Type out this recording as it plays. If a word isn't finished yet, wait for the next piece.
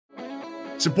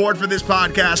Support for this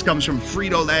podcast comes from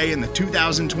Frito-Lay and the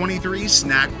 2023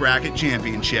 Snack Bracket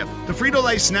Championship. The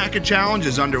Frito-Lay Snack-It Challenge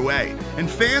is underway, and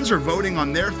fans are voting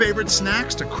on their favorite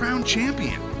snacks to crown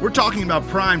champion. We're talking about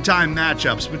prime-time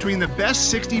matchups between the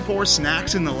best 64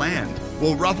 snacks in the land.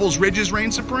 Will Ruffles Ridges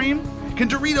reign supreme? Can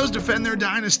Doritos defend their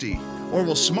dynasty? Or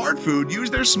will Smart Food use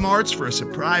their smarts for a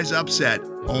surprise upset?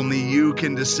 Only you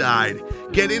can decide.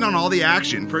 Get in on all the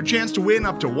action for a chance to win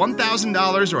up to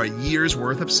 $1,000 or a year's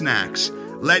worth of snacks.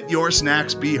 Let your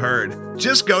snacks be heard.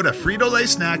 Just go to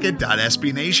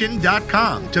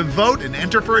fritolaysnacket.sbnation.com to vote and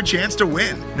enter for a chance to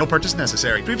win. No purchase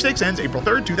necessary. Sweepstakes ends April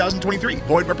 3rd, 2023.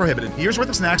 Void where prohibited. Year's worth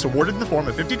of snacks awarded in the form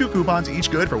of 52 coupons, each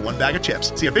good for one bag of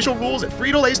chips. See official rules at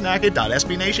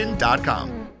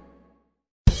fritolaysnacket.sbnation.com.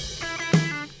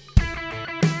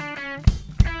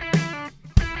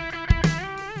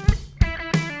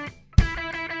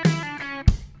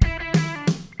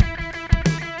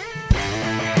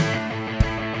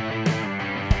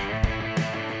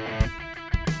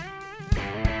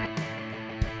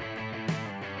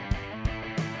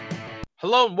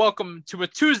 Hello and welcome to a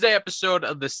Tuesday episode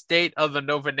of the State of the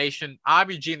Nova Nation.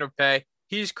 I'm Eugene Rapay.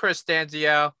 He's Chris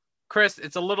Stanzio. Chris,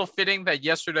 it's a little fitting that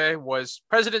yesterday was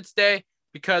President's Day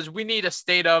because we need a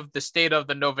state of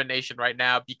the Nova Nation right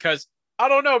now because I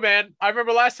don't know, man. I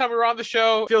remember last time we were on the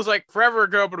show, feels like forever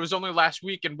ago, but it was only last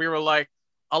week. And we were like,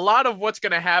 a lot of what's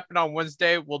going to happen on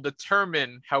Wednesday will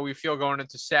determine how we feel going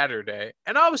into Saturday.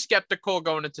 And I was skeptical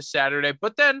going into Saturday,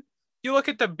 but then you look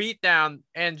at the beatdown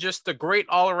and just the great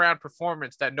all-around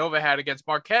performance that Nova had against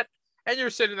Marquette, and you're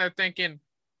sitting there thinking,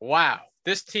 wow,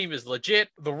 this team is legit.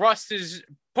 The rust is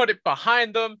put it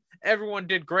behind them. Everyone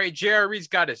did great. Jerry's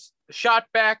got his shot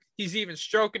back. He's even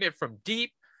stroking it from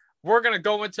deep. We're going to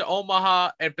go into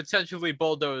Omaha and potentially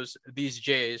bulldoze these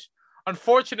Jays.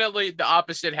 Unfortunately, the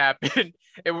opposite happened.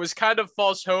 It was kind of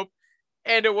false hope.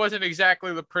 And it wasn't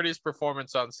exactly the prettiest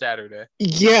performance on Saturday.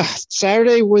 Yeah,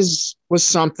 Saturday was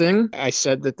something. I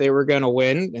said that they were going to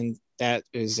win, and that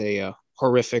is a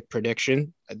horrific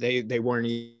prediction. They weren't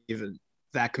even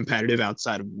that competitive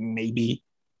outside of maybe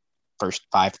first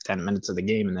 5 to 10 minutes of the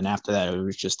game, and then after that, it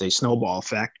was just a snowball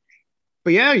effect.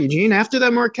 But yeah, Eugene, after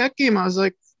that Marquette game, I was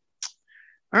like,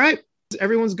 all right,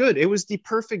 everyone's good. It was the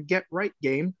perfect get-right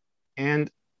game, and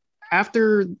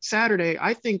after Saturday,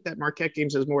 I think that Marquette game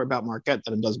says more about Marquette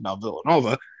than it does about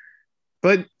Villanova.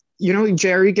 But, you know,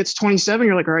 Jerry gets 27.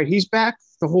 You're like, all right, he's back.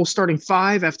 The whole starting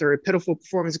five after a pitiful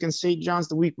performance against St. John's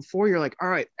the week before. You're like, all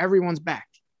right, everyone's back.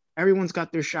 Everyone's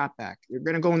got their shot back. You're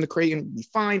going to go into Creighton and be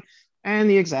fine. And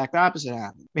the exact opposite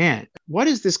happened. Man, what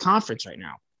is this conference right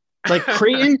now? Like,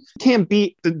 Creighton can't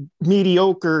beat the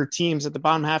mediocre teams at the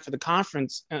bottom half of the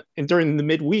conference and during the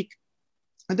midweek.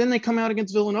 And then they come out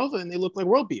against Villanova and they look like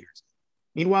world beaters.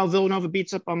 Meanwhile, Villanova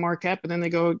beats up on Marquette, but then they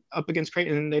go up against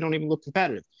Creighton and they don't even look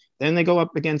competitive. Then they go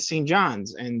up against St.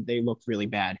 John's and they look really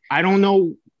bad. I don't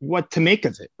know what to make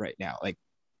of it right now. Like,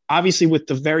 obviously, with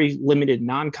the very limited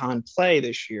non-con play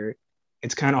this year,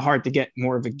 it's kind of hard to get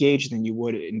more of a gauge than you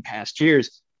would in past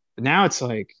years. But now it's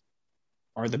like,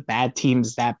 are the bad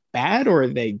teams that bad, or are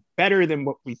they better than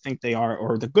what we think they are?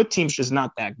 Or are the good teams just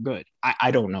not that good?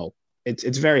 I don't know.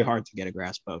 It's very hard to get a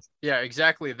grasp of. Yeah,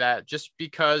 exactly that. Just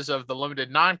because of the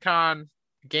limited non-con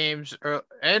games,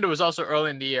 and it was also early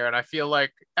in the year, and I feel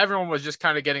like everyone was just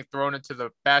kind of getting thrown into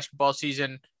the basketball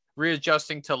season,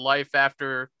 readjusting to life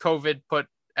after COVID put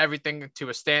everything to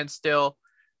a standstill.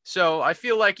 So I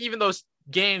feel like even those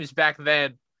games back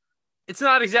then, it's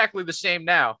not exactly the same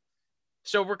now.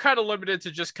 So we're kind of limited to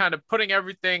just kind of putting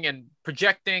everything and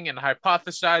projecting and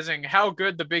hypothesizing how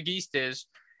good the Big East is.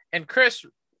 And Chris,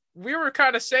 we were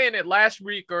kind of saying it last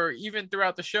week or even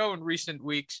throughout the show in recent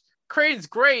weeks. Creighton's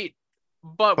great,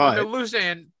 but when they're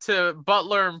losing to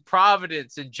Butler and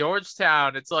Providence and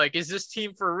Georgetown, it's like, is this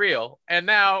team for real? And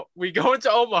now we go into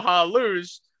Omaha,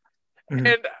 lose,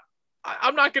 and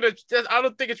I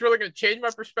don't think it's really going to change my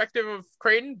perspective of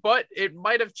Creighton, but it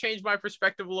might have changed my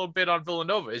perspective a little bit on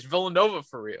Villanova. Is Villanova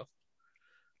for real?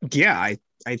 Yeah,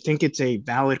 I think it's a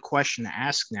valid question to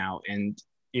ask now. And,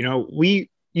 you know, we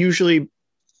usually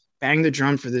bang the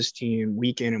drum for this team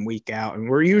week in and week out. And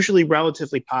we're usually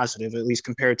relatively positive, at least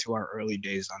compared to our early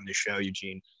days on this show,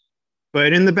 Eugene.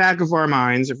 But in the back of our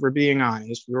minds, if we're being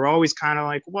honest, we're always kind of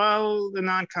like, well, the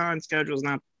non-con schedule is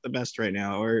not the best right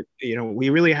now. Or, you know, we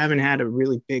really haven't had a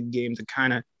really big game to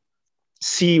kind of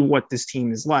see what this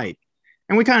team is like.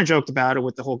 And we kind of joked about it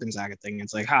with the whole Gonzaga thing.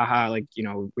 It's like, haha, like, you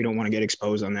know, we don't want to get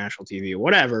exposed on national TV or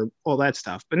whatever, all that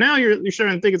stuff. But now you're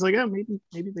starting to think it's like, oh,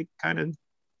 maybe they kind of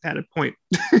had a point.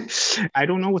 I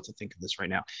don't know what to think of this right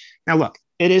now. Now, look,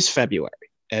 it is February,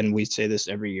 and we say this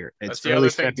every year. It's early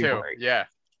February. Too. Yeah.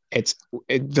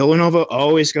 Villanova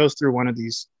always goes through one of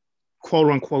these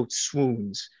quote unquote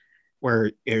swoons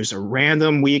where there's a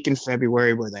random week in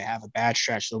February where they have a bad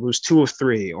stretch. They'll lose 2 of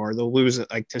 3, or they'll lose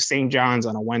like to St. John's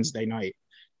on a Wednesday night.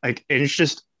 Like, it's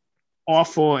just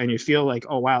awful. And you feel like,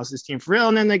 oh, wow, is this team for real?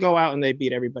 And then they go out and they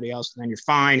beat everybody else. And then you're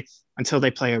fine until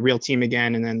they play a real team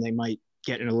again. And then they might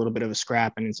get in a little bit of a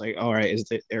scrap. And it's like, all right,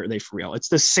 are they for real? It's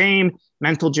the same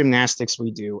mental gymnastics we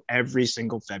do every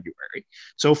single February.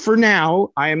 So for now,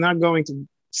 I am not going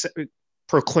to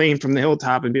proclaim from the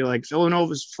hilltop and be like,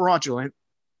 Villanova's fraudulent.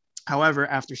 However,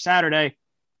 after Saturday,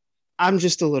 I'm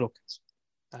just a little concerned.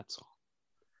 That's all.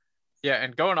 Yeah,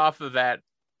 and going off of that,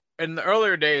 in the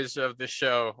earlier days of the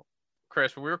show,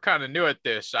 Chris, we were kind of new at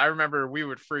this. I remember we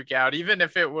would freak out, even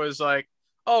if it was like,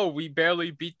 oh, we barely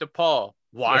beat DePaul.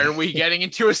 Why are we getting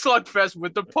into a slugfest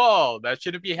with DePaul? That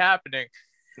shouldn't be happening.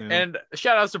 Yeah. And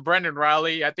shout out to Brendan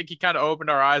Riley. I think he kind of opened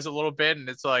our eyes a little bit. And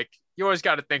it's like, you always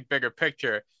got to think bigger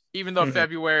picture. Even though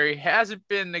February hasn't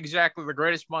been exactly the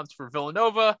greatest month for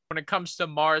Villanova, when it comes to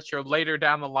March or later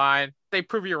down the line, they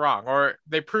prove you wrong. Or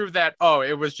they prove that, oh,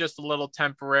 it was just a little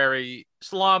temporary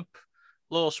slump,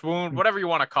 little swoon, whatever you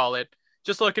want to call it.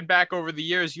 Just looking back over the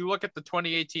years, you look at the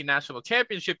 2018 National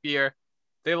Championship year,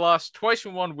 they lost twice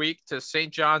in 1 week to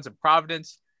St. John's and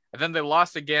Providence, and then they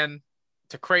lost again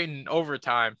to Creighton in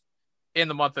overtime in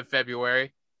the month of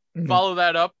February. Follow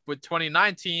that up with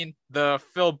 2019, the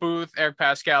Phil Booth, Eric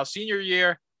Pascal senior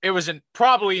year. It was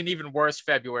probably an even worse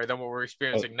February than what we're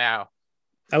experiencing now.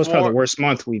 That was probably the worst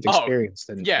month we've experienced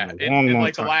in a long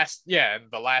like time.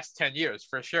 the last 10 years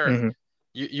for sure.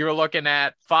 You were looking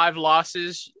at 5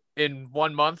 losses in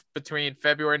 1 month between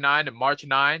February 9 and March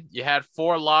 9. You had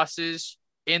 4 losses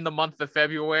in the month of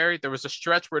February. There was a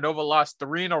stretch where Nova lost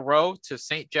 3 in a row to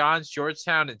St. John's,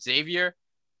 Georgetown, and Xavier.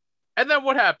 And then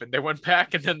what happened? They went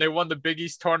back and then they won the Big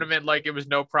East tournament like it was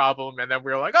no problem. And then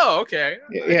we were like, oh, okay.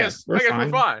 I guess we're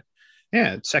fine.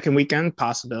 Yeah, second weekend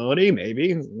possibility,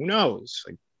 maybe. Who knows?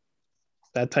 Like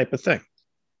that type of thing.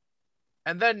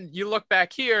 And then you look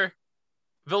back here,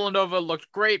 Villanova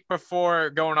looked great before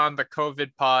going on the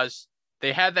COVID pause.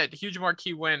 They had that huge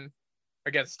marquee win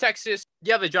against Texas.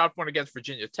 Yeah, they dropped one against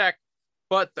Virginia Tech,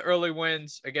 but the early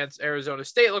wins against Arizona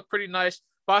State looked pretty nice.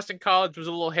 Boston College was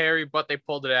a little hairy, but they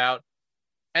pulled it out.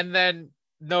 And then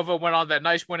Nova went on that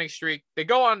nice winning streak. They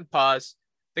go on pause.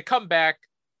 They come back,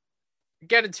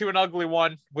 get into an ugly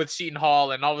one with Seton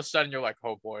Hall, and all of a sudden you're like,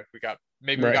 oh boy, we got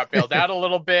bailed out a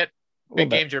little bit. Big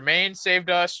game Jermaine saved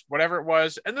us, whatever it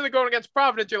was. And then they're going against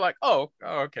Providence. You're like, oh,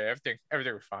 okay,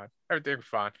 everything was fine. Everything was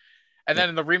fine. And then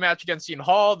in the rematch against Seton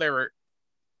Hall, they were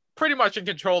pretty much in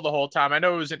control the whole time. I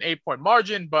know it was an 8-point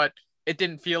margin, but it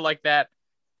didn't feel like that.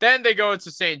 Then they go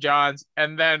into St. John's,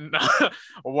 and then,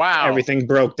 wow. Everything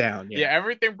broke down. Yeah,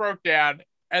 everything broke down.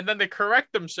 And then they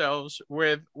correct themselves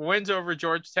with wins over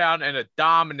Georgetown and a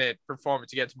dominant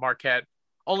performance against Marquette,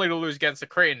 only to lose against the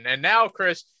Creighton. And now,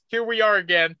 Chris, here we are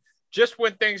again. Just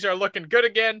when things are looking good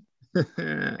again,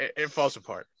 it falls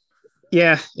apart.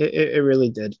 Yeah, it really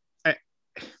did.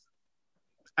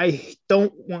 I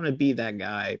don't want to be that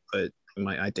guy, but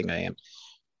I think I am.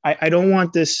 I don't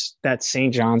want that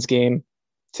St. John's game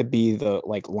to be the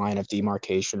line of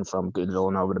demarcation from good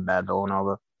Villanova to bad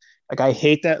Villanova. I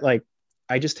hate that.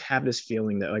 I just have this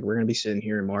feeling that we're going to be sitting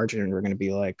here in March and we're going to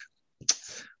be like,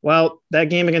 well, that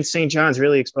game against St. John's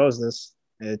really exposed this.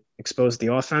 It exposed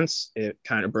the offense. It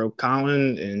kind of broke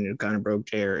Colin and it kind of broke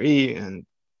JRE. And,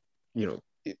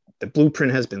 the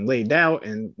blueprint has been laid out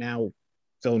and now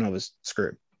Villanova's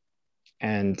screwed.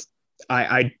 And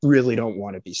I really don't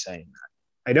want to be saying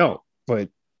that. I don't, but,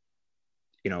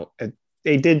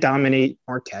 they did dominate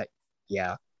Marquette.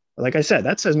 Yeah. But like I said,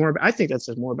 I think that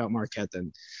says more about Marquette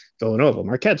than Villanova.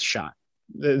 Marquette's shot.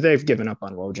 They've given up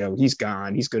on Wojo. He's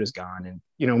gone. He's good as gone.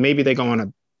 And, maybe they go on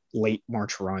a late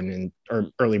March run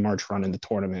or early March run in the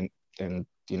tournament and,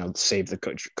 save the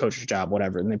coach's job,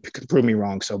 whatever. And they could prove me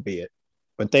wrong, so be it.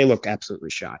 But they look absolutely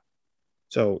shot.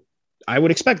 So I would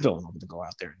expect Villanova to go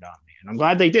out there and dominate. And I'm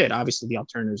glad they did. Obviously, the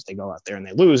alternative is they go out there and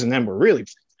they lose, and then we're really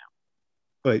freaking out.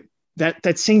 But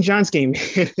that St. John's game,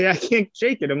 I can't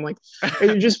shake it. I'm like,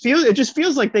 it just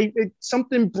feels like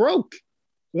something broke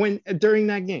during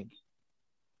that game.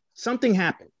 Something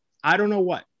happened. I don't know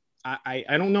what. I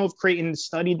don't know if Creighton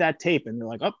studied that tape and they're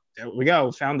like, oh, there we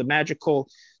go, found the magic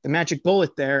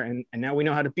bullet there, and now we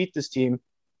know how to beat this team.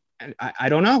 And I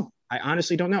don't know. I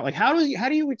honestly don't know. How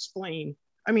do you explain?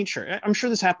 I mean, sure, I'm sure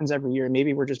this happens every year.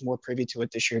 Maybe we're just more privy to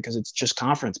it this year because it's just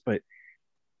conference. But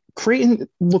Creighton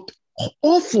looked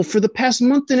awful for the past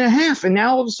month and a half, and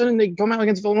now all of a sudden they come out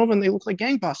against Villanova and they look like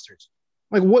gangbusters.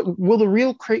 What will the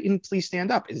real Creighton please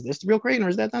stand up? Is this the real Creighton or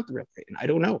is that not the real Creighton? I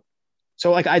don't know.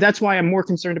 So like that's why I'm more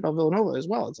concerned about Villanova as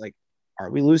well. It's like,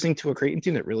 are we losing to a Creighton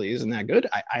team that really isn't that good?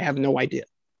 I have no idea.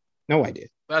 No idea.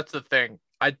 That's the thing.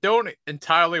 I don't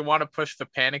entirely want to push the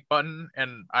panic button,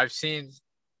 and I've seen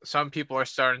some people are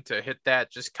starting to hit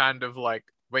that, just kind of like,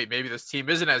 wait, maybe this team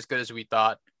isn't as good as we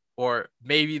thought, or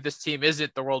maybe this team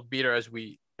isn't the world beater as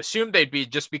we assumed they'd be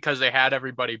just because they had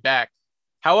everybody back.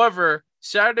 However,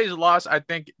 Saturday's loss, I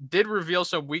think, did reveal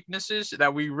some weaknesses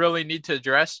that we really need to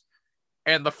address.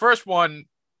 And the first one,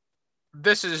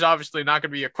 this is obviously not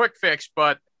going to be a quick fix,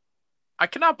 but I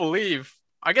cannot believe,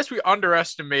 I guess we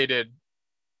underestimated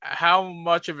how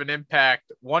much of an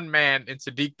impact one man in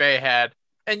Sadiq Bey had.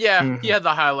 And yeah, he had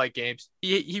the highlight games.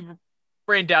 He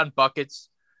rained down buckets.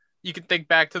 You can think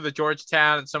back to the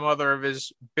Georgetown and some other of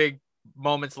his big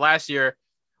moments last year.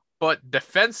 But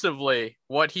defensively,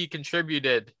 what he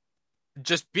contributed,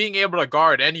 just being able to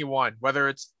guard anyone, whether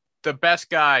it's the best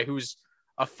guy who's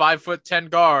a 5'10"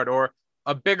 guard or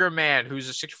a bigger man who's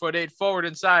a 6'8" forward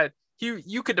inside,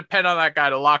 you could depend on that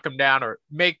guy to lock him down or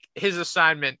make his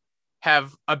assignment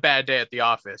have a bad day at the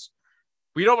office.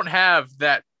 We don't have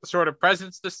that sort of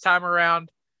presence this time around.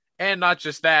 And not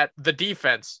just that, the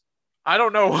defense. I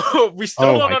don't know. We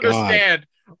still don't understand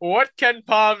what Ken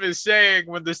Pom is saying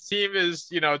when this team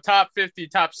is, top 50,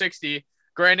 top 60.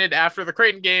 Granted, after the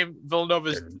Creighton game,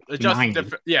 Villanova's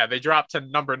adjusted. They dropped to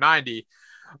number 90.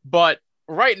 But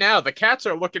right now, the Cats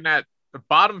are looking at the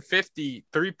bottom 50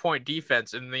 3-point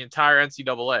defense in the entire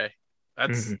NCAA.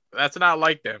 That's not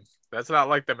like them. That's not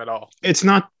like them at all. It's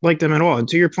not like them at all. And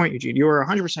to your point, Eugene, you were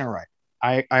 100% right.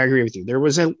 I agree with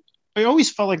you. I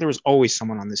always felt like there was always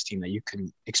someone on this team that you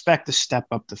can expect to step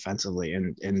up defensively.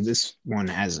 And this one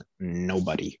has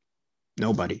nobody.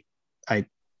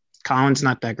 Colin's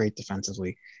not that great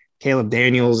defensively. Caleb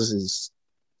Daniels is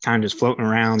kind of just floating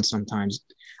around sometimes.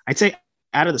 I'd say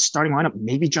out of the starting lineup,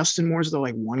 maybe Justin Moore's the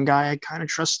one guy I kind of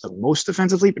trust the most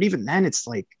defensively. But even then, it's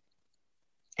like,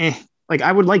 Like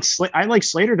I like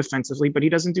Slater defensively, but he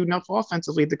doesn't do enough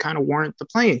offensively to kind of warrant the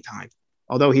playing time.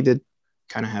 Although he did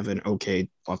kind of have an okay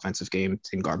offensive game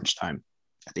in garbage time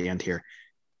at the end here.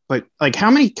 But how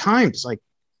many times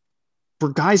were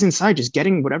guys inside just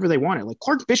getting whatever they wanted?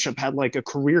 Clark Bishop had a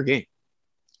career game.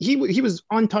 He was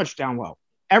untouched down low.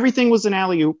 Everything was an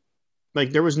alley-oop.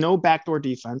 There was no backdoor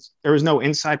defense. There was no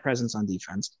inside presence on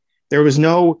defense. There was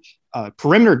no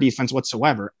perimeter defense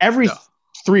whatsoever. Every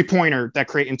three-pointer that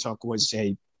Creighton took was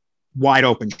a wide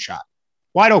open shot.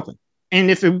 Wide open. And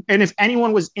if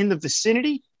anyone was in the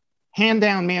vicinity, hand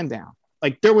down, man down.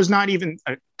 There was not even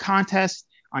a contest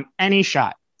on any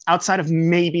shot outside of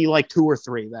maybe 2 or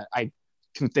 3 that I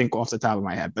can think off the top of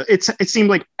my head. But it seemed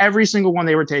like every single one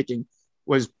they were taking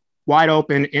was wide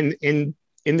open in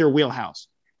their wheelhouse.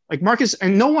 Marcus,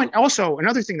 and no one, also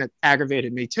another thing that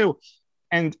aggravated me too,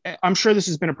 and I'm sure this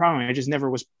has been a problem, I just never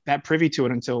was that privy to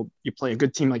it until you play a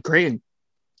good team like Creighton.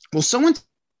 Will someone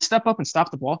step up and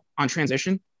stop the ball on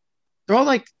transition? They're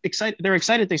all excited. They're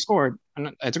excited they scored.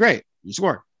 And it's great. You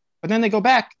scored. But then they go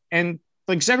back and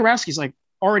Zagorowski's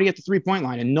already at the 3-point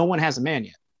line and no one has a man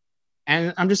yet.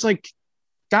 And I'm just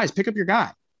guys, pick up your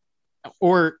guy.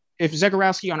 Or if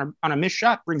Zagorowski on a missed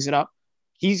shot brings it up,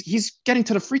 he's getting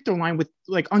to the free throw line with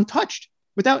untouched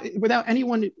without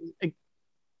anyone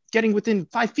getting within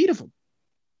 5 feet of him.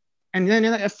 And then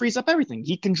it frees up everything.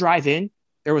 He can drive in.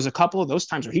 There was a couple of those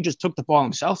times where he just took the ball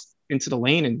himself into the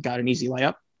lane and got an easy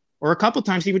layup. Or a couple of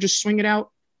times he would just swing it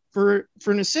out for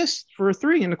an assist, for a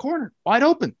 3 in the corner, wide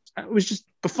open. It was just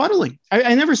befuddling.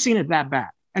 I never seen it that bad.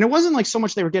 And it wasn't so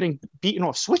much they were getting beaten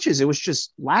off switches. It was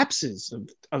just lapses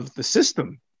of the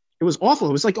system. It was awful.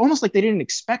 It was almost like they didn't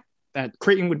expect that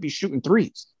Creighton would be shooting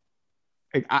threes.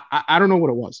 I don't know what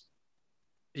it was.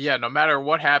 Yeah, no matter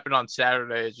what happened on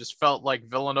Saturday, it just felt like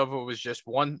Villanova was just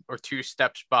 1 or 2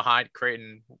 steps behind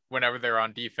Creighton whenever they were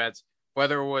on defense,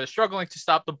 whether it was struggling to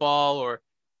stop the ball or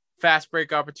fast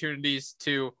break opportunities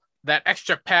to that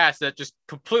extra pass that just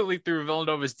completely threw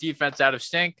Villanova's defense out of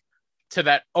sync to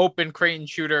that open Creighton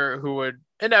shooter who would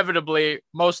inevitably,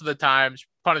 most of the times,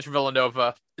 punish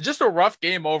Villanova. Just a rough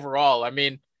game overall. I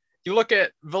mean, you look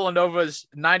at Villanova's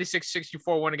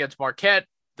 96-64 win against Marquette,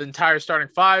 the entire starting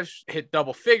 5 hit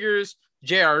double figures.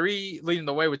 JRE leading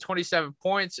the way with 27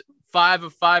 points, 5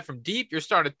 of 5 from deep. You're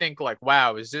starting to think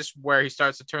wow, is this where he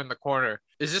starts to turn the corner?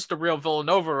 Is this the real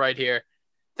Villanova right here?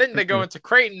 Then they go into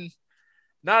Creighton,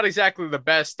 not exactly the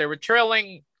best. They were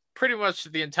trailing pretty much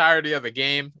the entirety of the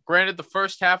game. Granted, the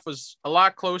first half was a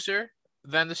lot closer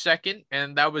than the second,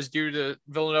 and that was due to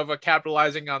Villanova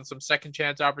capitalizing on some second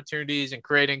chance opportunities and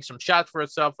creating some shots for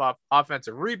itself off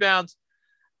offensive rebounds.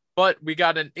 But we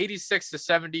got an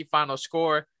 86-70 final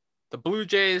score. The Blue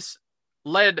Jays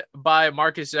led by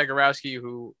Marcus Zagorowski,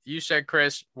 who you said,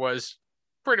 Chris, was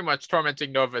pretty much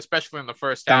tormenting Nova, especially in the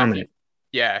first half. Dominant.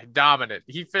 Dominant.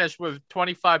 He finished with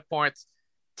 25 points,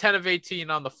 10 of 18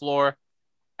 on the floor.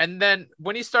 And then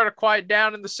when he started quiet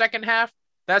down in the second half,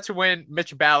 that's when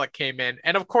Mitch Ballack came in.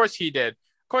 And of course he did.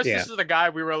 Of course, This is the guy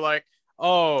we were like,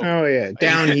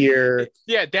 down here.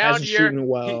 Down here. Shooting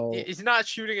well. He's not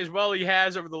shooting as well he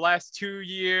has over the last 2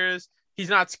 years. He's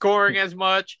not scoring as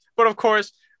much. But of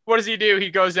course, what does he do? He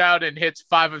goes out and hits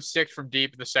 5 of 6 from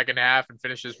deep in the second half and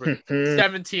finishes with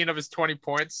 17 of his 20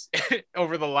 points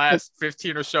over the last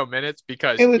 15 or so minutes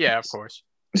because, of course.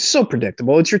 It's so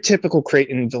predictable. It's your typical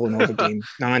Creighton Villanova game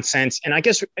nonsense. And I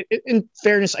guess, in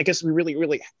fairness, we really,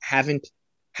 really haven't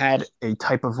had a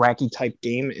type of Racky type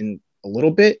game in a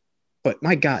little bit. But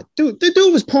my God, the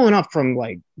dude was pulling up from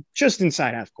like just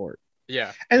inside half court.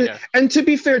 Yeah. And to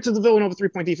be fair to the Villanova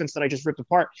 3-point defense that I just ripped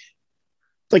apart,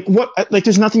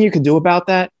 there's nothing you can do about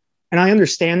that. And I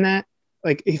understand that.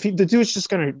 Like, if the dude's just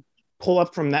going to pull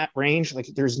up from that range, like,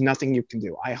 there's nothing you can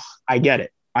do. I get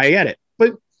it.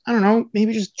 But I don't know,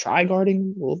 maybe just try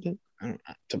guarding a little bit. I don't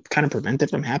know, to kind of prevent it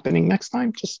from happening next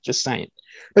time. Just saying.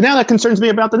 But now that concerns me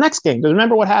about the next game. Because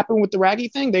remember what happened with the Raggy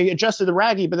thing? They adjusted the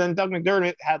Raggy, but then Doug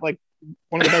McDermott had like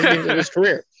one of the best games of his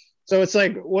career. So it's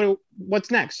like,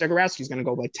 what's next? Zagorowski's going to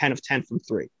go like 10 of 10 from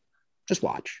 3. Just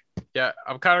watch. Yeah,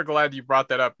 I'm kind of glad you brought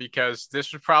that up because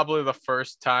this was probably the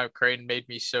first time Creighton made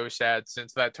me so sad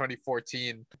since that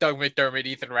 2014 Doug McDermott,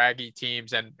 Ethan Raggy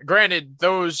teams. And granted,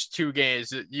 those 2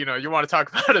 games, you want to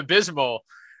talk about abysmal.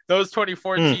 Those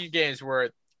 2014 games were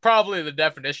probably the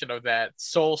definition of that.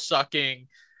 Soul-sucking,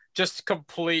 just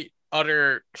complete,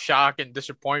 utter shock and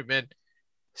disappointment.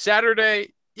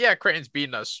 Saturday, Creighton's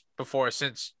beaten us before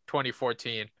since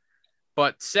 2014.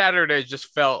 But Saturday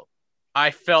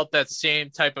I felt that same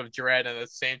type of dread and the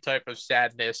same type of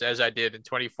sadness as I did in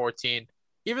 2014.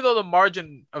 Even though the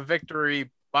margin of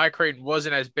victory by Creighton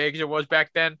wasn't as big as it was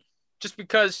back then, just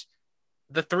because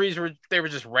the threes were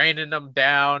just raining them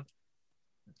down.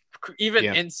 Even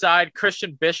inside,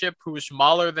 Christian Bishop, who was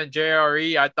smaller than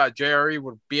JRE, I thought JRE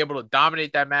would be able to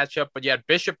dominate that matchup, but you had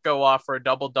Bishop go off for a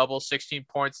double-double, 16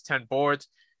 points, 10 boards.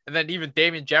 And then even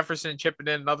Damian Jefferson chipping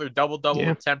in another double-double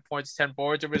with 10 points, 10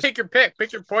 boards. It was pick your pick,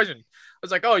 pick your poison. I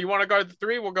was like, oh, you want to guard the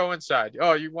 3? We'll go inside.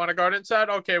 Oh, you want to guard inside?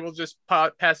 Okay, we'll just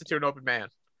pass it to an open man.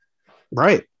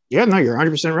 Right. Yeah, no, you're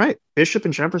 100% right. Bishop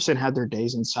and Jefferson had their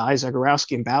days inside.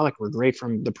 Zagorowski and Ballack were great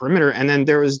from the perimeter. And then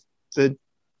there was the,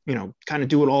 kind of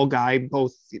do-it-all guy,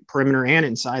 both perimeter and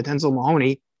inside, Denzel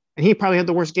Mahoney. And he probably had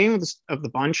the worst game of the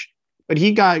bunch, but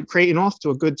he got Creighton off to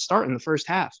a good start in the first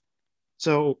half.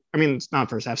 So, it's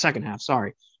not first half, second half,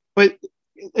 sorry. But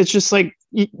it's just like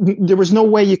there was no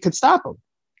way you could stop him.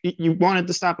 You wanted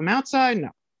to stop him outside? No.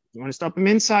 You want to stop him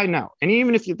inside? No. And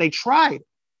even if they tried,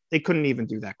 they couldn't even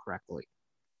do that correctly.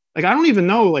 Like, I don't even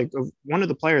know, like, one of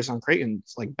the players on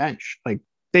Creighton's, like, bench. Like,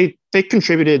 they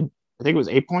contributed, I think it was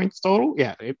 8 points total.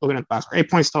 Yeah, looking at the box,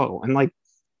 8 points total. And, like,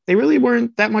 they really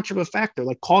weren't that much of a factor.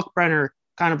 Like, Kalkbrenner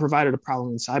kind of provided a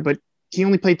problem inside, but he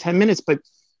only played 10 minutes. But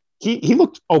he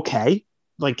looked okay,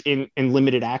 like, in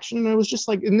limited action. And it was just,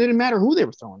 like, it didn't matter who they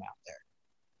were throwing out there.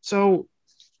 So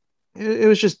it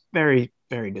was just very,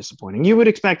 very disappointing. You would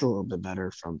expect a little bit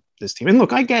better from this team. And,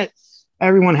 look, I get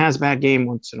everyone has a bad game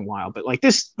once in a while. But, like,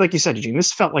 this, like you said, Eugene,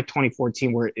 this felt like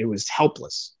 2014 where it was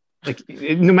helpless. Like,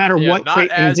 no matter what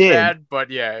Creighton did. Bad,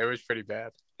 but, it was pretty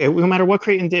bad. No matter what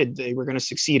Creighton did, they were going to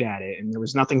succeed at it. And there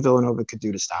was nothing Villanova could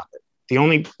do to stop it. The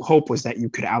only hope was that you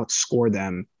could outscore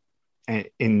them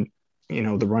in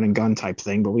the run and gun type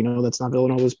thing. But we know that's not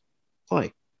Villanova's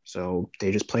play. So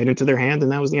they just played into their hand,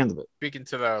 and that was the end of it. Speaking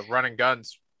to the run and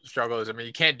guns struggles,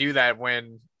 you can't do that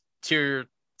when two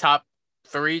top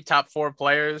 4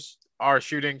 players are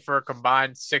shooting for a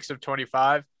combined 6 of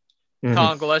 25. Mm-hmm.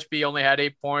 Colin Gillespie only had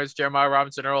 8 points. Jeremiah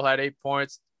Robinson-Earl had 8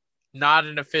 points. Not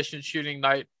an efficient shooting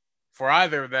night for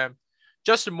either of them.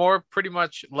 Justin Moore pretty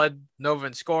much led Nova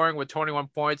in scoring with 21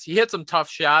 points. He hit some tough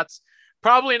shots.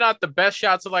 Probably not the best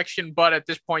shot selection, but at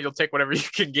this point, you'll take whatever you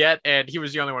can get, and he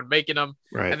was the only one making them.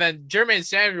 Right. And then Jermaine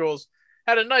Samuels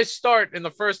had a nice start in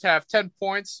the first half, 10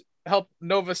 points, helped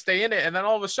Nova stay in it, and then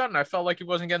all of a sudden, I felt like he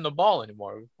wasn't getting the ball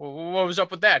anymore. What was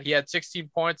up with that? He had 16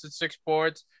 points and 6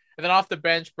 boards, and then off the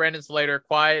bench, Brandon Slater,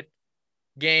 quiet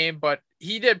game, but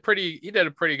he did a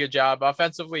pretty good job.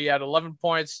 Offensively, he had 11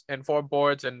 points and 4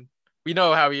 boards, and we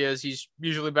know how he is. He's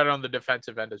usually better on the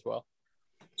defensive end as well.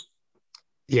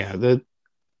 Yeah, the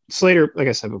Slater, like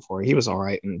I said before, he was all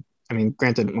right. And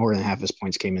granted, more than half his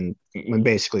points came in when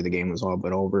basically the game was all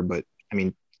but over. But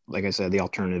like I said, the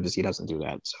alternative is he doesn't do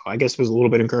that. So I guess it was a little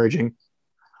bit encouraging.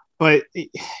 But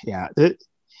yeah, the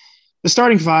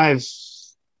starting 5,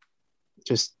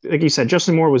 just like you said,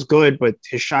 Justin Moore was good, but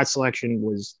his shot selection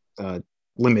was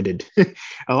limited.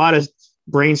 A lot of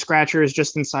brain scratchers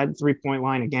just inside the 3-point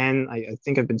line. Again, I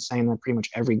think I've been saying that pretty much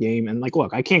every game. And like,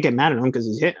 look, I can't get mad at him because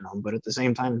he's hitting them, but at the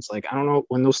same time, it's like, I don't know,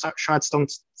 when those shots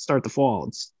don't start to fall,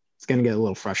 it's going to get a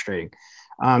little frustrating.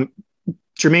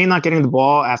 Jermaine not getting the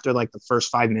ball after like the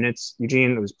first 5 minutes,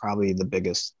 Eugene, it was probably the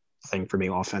biggest thing for me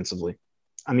offensively.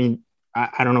 I mean,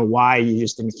 I don't know why you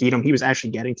just didn't feed him. He was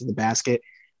actually getting to the basket,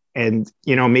 and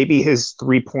maybe his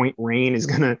 3-point reign is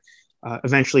gonna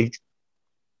eventually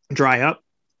dry up,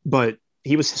 but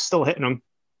he was still hitting them.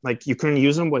 Like, you couldn't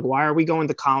use him. Like, why are we going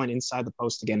to Colin inside the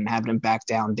post again and having him back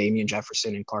down Damian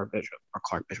Jefferson and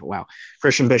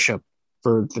Christian Bishop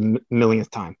for the millionth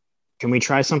time? Can we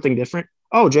try something different?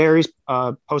 Oh, Jerry's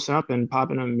posting up and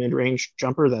popping a mid-range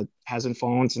jumper that hasn't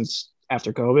fallen since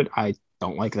after COVID. I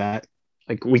don't like that.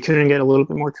 Like, we couldn't get a little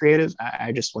bit more creative.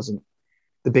 I just wasn't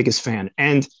the biggest fan.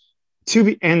 And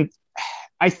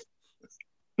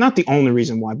not the only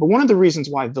reason why, but one of the reasons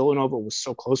why Villanova was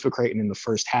so close with Creighton in the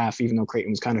first half, even though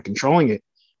Creighton was kind of controlling it,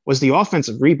 was the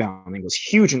offensive rebounding was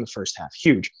huge in the first half.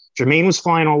 Huge. Jermaine was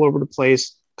flying all over the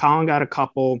place. Colin got a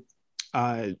couple.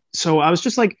 So I was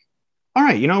just like, all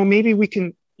right, maybe we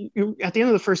can. At the end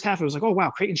of the first half, it was like, oh, wow,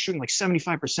 Creighton's shooting like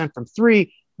 75% from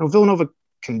three. Villanova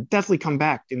can definitely come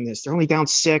back in this. They're only down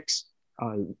 6.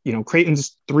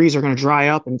 Creighton's threes are going to dry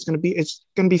up, and it's going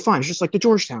to be fun. It's just like the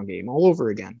Georgetown game all over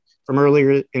again from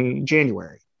earlier in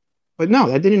January. But no,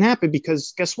 that didn't happen,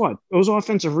 because guess what? Those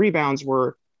offensive rebounds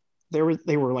were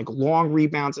like long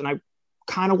rebounds, and I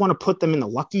kind of want to put them in the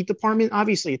lucky department.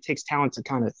 Obviously, it takes talent to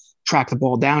kind of track the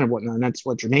ball down and whatnot, and that's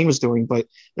what Jermaine was doing. But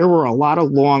there were a lot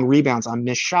of long rebounds on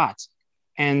missed shots,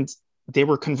 and they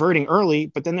were converting early.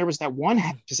 But then there was that one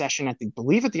possession at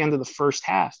the end of the first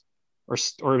half, or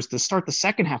it was to start the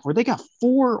second half, where they got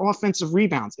 4 offensive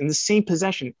rebounds in the same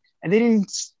possession, and they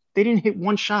didn't hit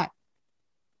one shot,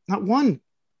 not one.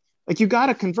 Like, you got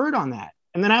to convert on that.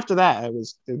 And then after that,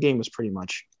 the game was pretty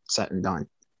much set and done.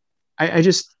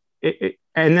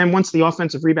 And then once the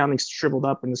offensive rebounding shriveled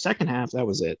up in the second half, that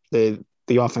was it.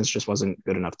 The offense just wasn't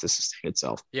good enough to sustain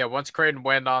itself. Yeah, once Creighton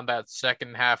went on that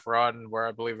second half run, where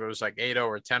I believe it was like 8-0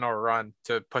 or 10-0 run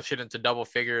to push it into double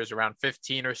figures around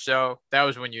 15 or so, that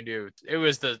was when you knew it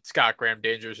was the Scott Graham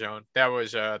danger zone. That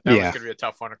was going to be a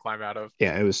tough one to climb out of.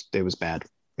 Yeah, it was bad.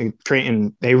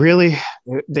 Creighton,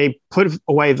 they put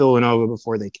away Villanova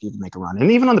before they could even make a run.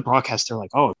 And even on the broadcast, they're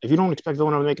like, oh, if you don't expect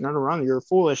Villanova to make another run, you're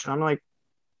foolish. And I'm like,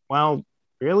 well,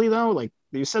 really though? Like,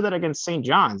 you said that against St.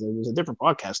 John's. It was a different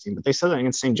broadcast team, but they said that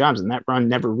against St. John's, and that run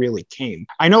never really came.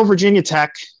 I know Virginia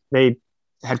Tech, they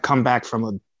had come back from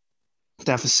a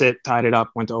deficit, tied it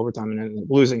up, went to overtime, and ended up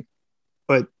losing.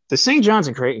 But the St. John's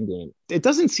and Creighton game, it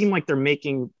doesn't seem like they're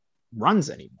making runs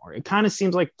anymore. It kind of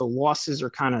seems like the losses are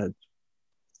kind of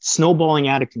snowballing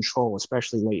out of control,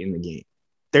 especially late in the game.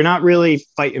 They're not really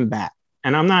fighting back.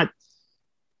 And I'm not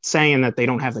saying that they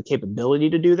don't have the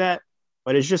capability to do that,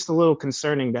 but it's just a little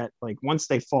concerning that, like, once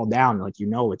they fall down, like,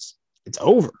 it's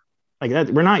over. Like,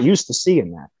 that, we're not used to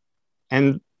seeing that.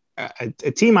 And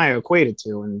a team I equated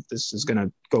to, and this is going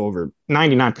to go over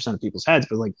 99% of people's heads,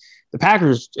 but like the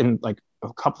Packers in like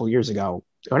a couple of years ago,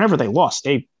 whenever they lost,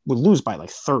 they would lose by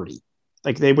like 30.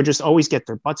 Like, they would just always get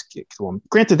their butts kicked to them.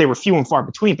 Granted, they were few and far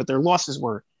between, but their losses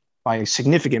were by a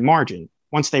significant margin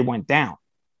once they went down.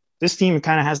 This team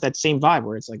kind of has that same vibe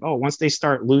where it's like, oh, once they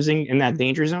start losing in that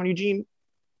danger zone, Eugene,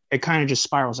 it kind of just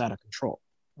spirals out of control.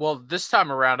 Well, this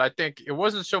time around, I think it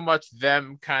wasn't so much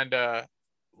them kind of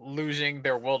losing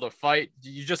their will to fight.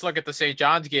 You just look at the St.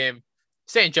 John's game.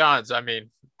 St. John's, I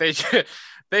mean,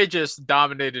 they just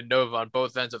dominated Nova on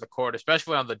both ends of the court,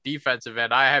 especially on the defensive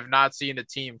end. I have not seen a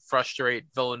team frustrate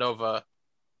Villanova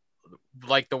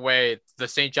like the way the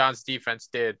St. John's defense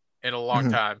did in a long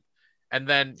time. And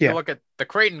then you look at the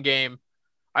Creighton game.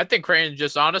 I think Creighton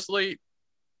just honestly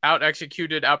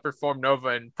outperformed Nova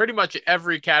in pretty much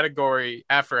every category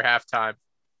after halftime,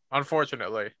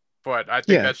 unfortunately. But I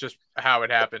think that's just how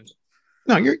it happened.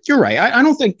 No, you're right.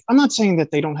 I'm not saying that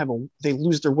they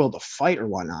lose their will to fight or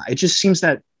whatnot. It just seems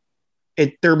that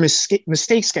their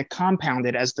mistakes get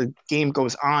compounded as the game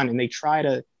goes on, and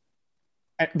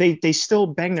they still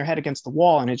bang their head against the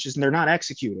wall, and it's just, they're not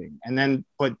executing. And then,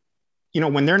 but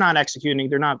when they're not executing,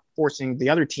 they're not forcing the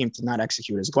other team to not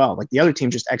execute as well. Like, the other team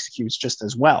just executes just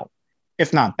as well,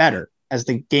 if not better, as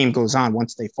the game goes on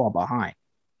once they fall behind,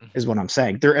 is what I'm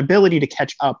saying. Their ability to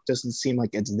catch up doesn't seem like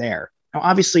it's there. Now,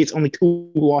 obviously, it's only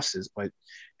 2 losses, but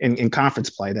in conference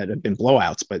play that have been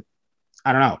blowouts. But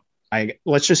I don't know.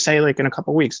 Let's just say, like, in a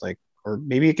couple of weeks, like, or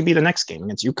maybe it could be the next game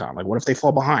against UConn. Like, what if they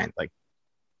fall behind?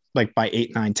 Like by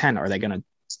 8, 9, 10? Are they going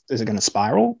to is it going to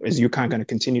spiral? Is UConn going to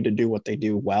continue to do what they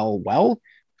do well,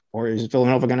 or is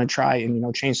Villanova going to try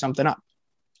and change something up?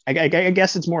 I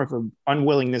guess it's more of an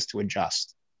unwillingness to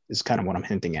adjust is kind of what I'm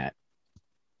hinting at.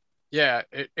 Yeah,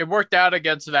 it worked out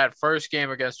against that first game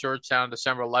against Georgetown,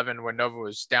 December 11, when Nova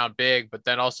was down big, but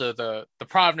then also the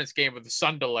Providence game with the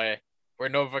sun delay, where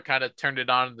Nova kind of turned it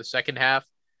on in the second half.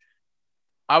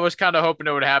 I was kind of hoping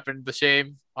it would happen the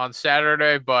same on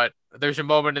Saturday, but there's a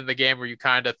moment in the game where you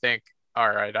kind of think, all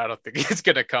right, I don't think it's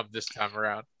going to come this time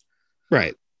around.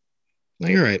 Right. No,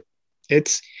 you're right.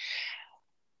 It's,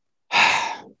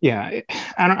 yeah,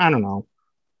 I don't know.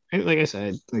 Like I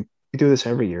said, we do this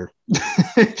every year.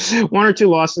 One or two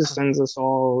losses sends us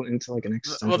all into like an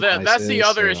existential crisis. That's the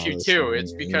other issue too.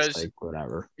 It's because it's like,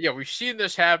 whatever. Yeah, we've seen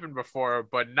this happen before,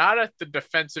 but not at the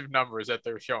defensive numbers that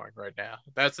they're showing right now.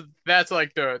 That's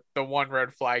like the one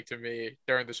red flag to me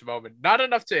during this moment. Not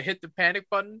enough to hit the panic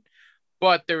button,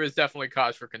 but there is definitely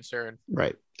cause for concern.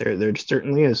 Right. There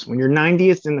certainly is. When you're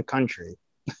 90th in the country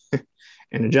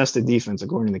in adjusted defense,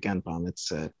 according to KenPom,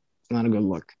 it's not a good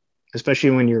look,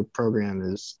 especially when your program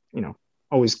is,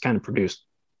 always kind of produced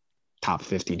top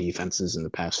 50 defenses in the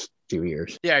past few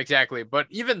years. Yeah, exactly. But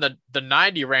even the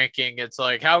 90 ranking, it's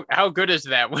like, how good is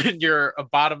that when you're a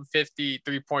bottom 50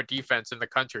 3-point defense in the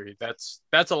country? That's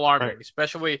alarming, right.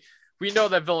 Especially we know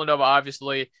that Villanova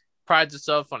obviously prides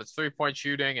itself on its 3-point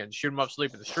shooting and shoot 'em up,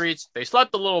 sleep in the streets. They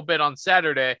slept a little bit on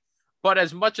Saturday, but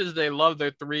as much as they love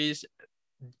their threes,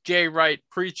 Jay Wright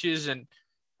preaches and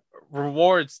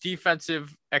rewards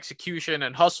defensive execution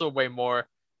and hustle way more.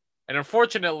 And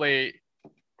unfortunately,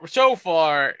 so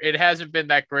far, it hasn't been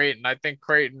that great. And I think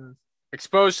Creighton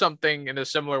exposed something in a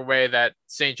similar way that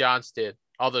St. John's did.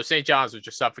 Although St. John's was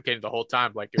just suffocating the whole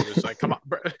time. Like, it was like, come on,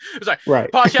 bro. It was like,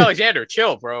 right. Posh Alexander,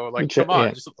 chill, bro. Like, come on.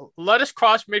 Yeah. Just let us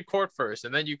cross midcourt first.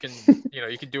 And then you can,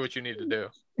 you can do what you need to do.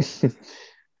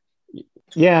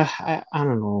 Yeah, I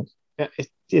don't know.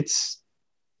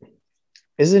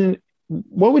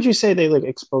 What would you say they like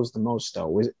exposed the most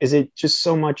though? Is it just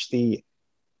so much the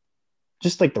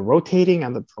rotating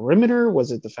on the perimeter?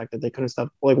 Was it the fact that they couldn't stop?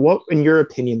 Like, what, in your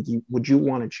opinion, would you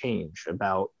want to change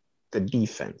about the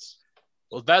defense?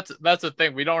 Well, that's the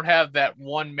thing. We don't have that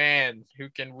one man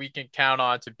we can count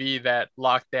on to be that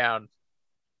lockdown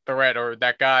threat, or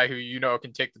that guy who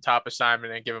can take the top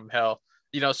assignment and give him hell.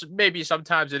 So maybe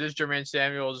sometimes it is Jermaine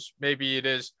Samuels, maybe it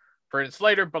is Brandon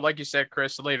Slater, but like you said,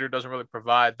 Chris, Slater doesn't really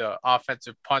provide the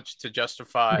offensive punch to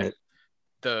justify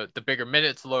the bigger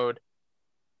minutes load.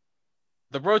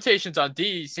 The rotations on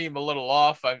D seem a little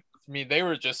off. I mean, they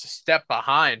were just a step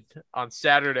behind on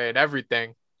Saturday and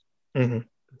everything. Mm-hmm.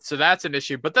 So that's an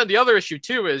issue. But then the other issue,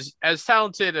 too, is as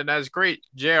talented and as great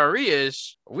JRE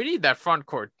is, we need that front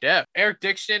court depth. Eric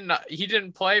Dixon, he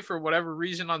didn't play for whatever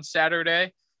reason on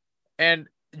Saturday. And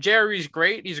JRE's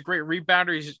great. He's a great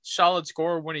rebounder. He's a solid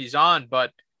scorer when he's on.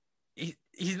 But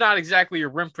he's not exactly a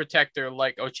rim protector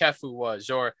like Ochefu was,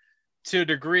 or to a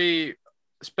degree –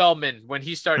 Spellman, when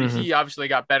he started, he obviously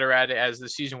got better at it as the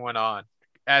season went on,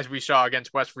 as we saw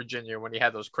against West Virginia when he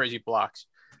had those crazy blocks.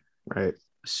 Right.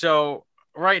 So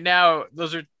right now,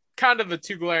 those are kind of the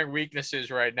two glaring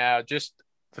weaknesses right now. Just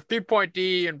the 3-point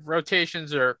D and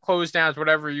rotations or close downs,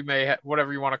 whatever you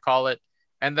want to call it.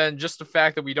 And then just the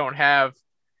fact that we don't have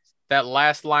that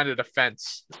last line of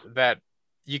defense that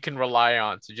you can rely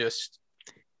on to just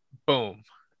boom,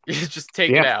 just take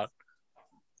it out.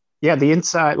 Yeah, the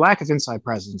lack of inside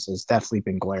presence has definitely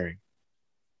been glaring.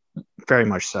 Very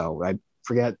much so. I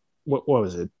forget, what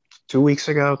was it, 2 weeks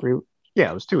ago?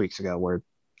 It was 2 weeks ago, where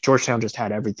Georgetown just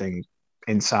had everything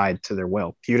inside to their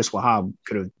will. Qudus Wahab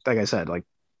could have, like I said, like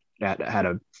had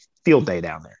a field day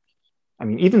down there. I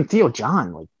mean, even Theo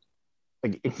John,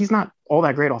 like he's not all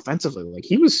that great offensively. Like,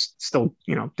 he was still,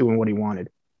 doing what he wanted.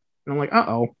 And I'm like,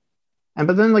 uh-oh.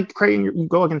 But then, like, Creighton, you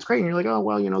go against Creighton, you're like, oh,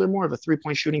 well, they're more of a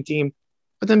 3-point shooting team.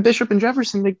 But then Bishop and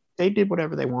Jefferson, they did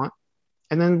whatever they want.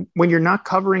 And then when you're not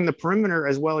covering the perimeter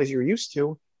as well as you're used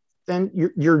to,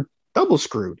 then you're double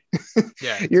screwed.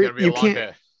 Yeah, it's gonna be a long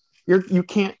day.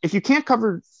 If you can't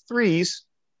cover threes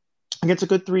against a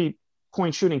good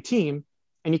 3-point shooting team,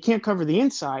 and you can't cover the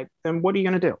inside, then what are you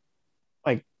gonna do?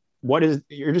 Like,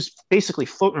 you're just basically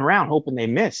floating around hoping they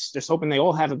miss, just hoping they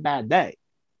all have a bad day.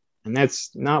 And that's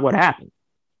not what happened,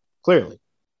 clearly.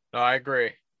 No, I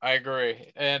agree.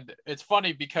 And it's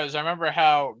funny because I remember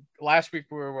how last week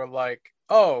we were like,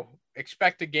 oh,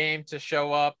 expect the game to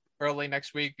show up early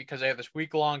next week because they have this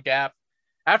week-long gap.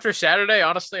 After Saturday,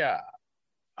 honestly,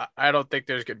 I don't think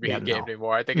there's going to be a game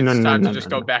anymore. I think it's time to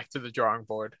just go back to the drawing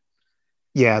board.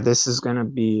 Yeah, this is going to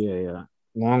be a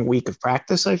long week of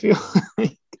practice, I feel.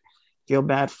 feel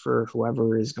bad for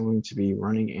whoever is going to be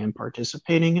running and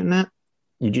participating in that.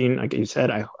 Eugene, like you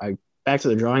said, I back to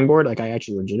the drawing board. Like, I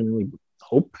actually legitimately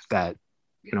hope that,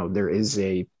 there is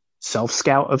a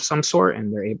self-scout of some sort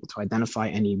and they're able to identify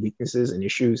any weaknesses and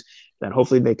issues that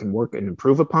hopefully they can work and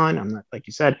improve upon. I'm not, like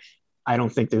you said, I don't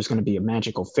think there's going to be a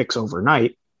magical fix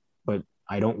overnight, but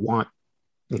I don't want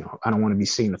to be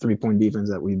seeing the 3-point defense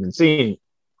that we've been seeing.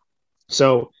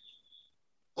 So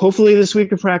hopefully this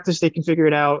week of practice, they can figure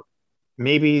it out.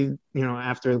 Maybe,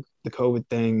 after the COVID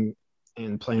thing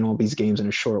and playing all these games in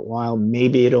a short while,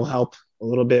 maybe it'll help a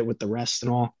little bit with the rest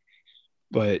and all,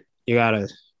 but you gotta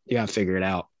figure it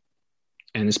out.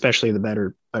 And especially the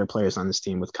better players on this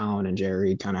team, with Colin and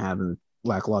Jerry kind of having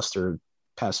lackluster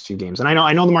past few games. And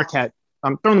I know the Marquette,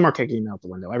 I'm throwing the Marquette game out the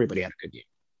window. Everybody had a good game.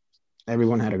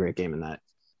 Everyone had a great game in that.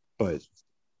 But,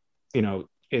 in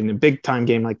a big time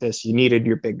game like this, you needed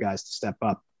your big guys to step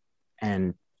up.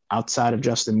 And outside of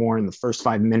Justin Moore in the first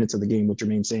 5 minutes of the game with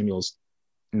Jermaine Samuels,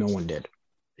 no one did.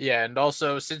 Yeah, and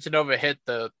also since Nova hit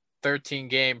the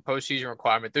 13-game postseason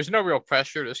requirement, there's no real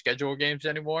pressure to schedule games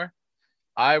anymore.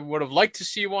 I would have liked to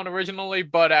see one originally,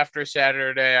 but after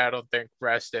Saturday, I don't think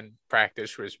rest and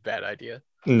practice was a bad idea.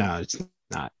 No, it's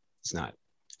not. It's not.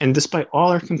 And despite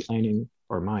all our complaining,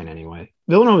 or mine anyway,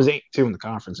 Villanova's 8-2 in the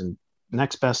conference, and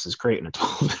next best is Creighton at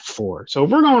 12-4. So if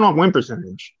we're going on win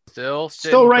percentage, still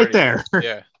right pretty, there.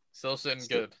 Yeah, still sitting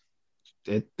good.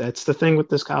 That's the thing with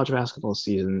this college basketball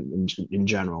season in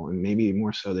general, and maybe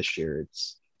more so this year.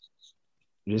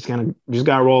 You just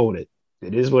gotta roll with it.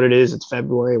 It is what it is. It's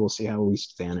February. We'll see how we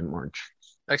stand in March.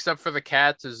 Next up for the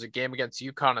Cats is a game against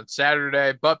UConn on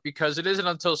Saturday, but because it isn't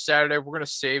until Saturday, we're going to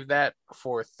save that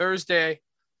for Thursday.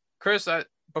 Chris,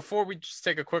 before we just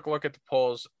take a quick look at the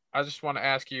polls, I just want to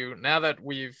ask you, now that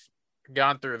we've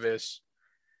gone through this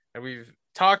and we've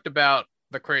talked about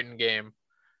the Creighton game,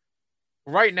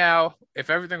 right now, if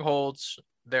everything holds,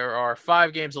 there are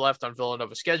 5 games left on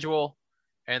Villanova's schedule,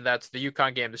 and that's the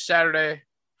UConn game this Saturday,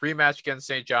 rematch against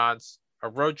St. John's, a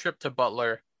road trip to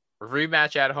Butler, a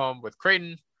rematch at home with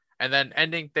Creighton, and then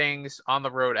ending things on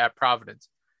the road at Providence.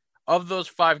 Of those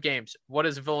 5 games, what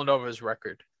is Villanova's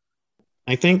record?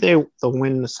 I think they'll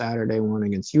win the Saturday one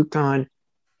against UConn.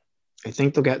 I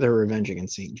think they'll get their revenge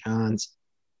against St. John's.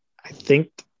 I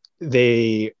think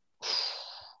they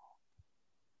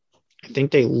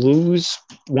lose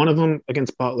one of them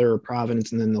against Butler or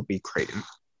Providence, and then they'll beat Creighton.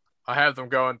 I have them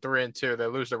going 3-2. They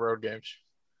lose the road games.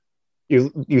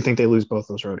 You think they lose both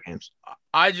those road games?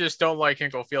 I just don't like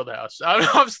Hinkle Fieldhouse.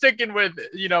 I'm sticking with,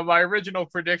 my original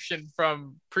prediction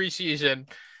from preseason.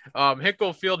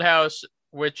 Hinkle Fieldhouse,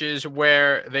 which is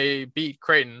where they beat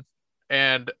Creighton,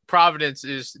 and Providence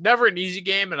is never an easy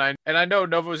game. And I know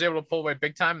Nova was able to pull away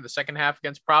big time in the second half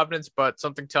against Providence, but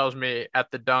something tells me at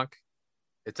the dunk,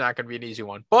 it's not going to be an easy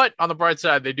one. But on the bright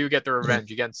side, they do get the revenge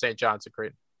against St. John's and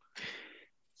Creighton.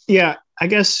 Yeah, I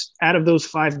guess out of those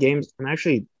 5 games, I'm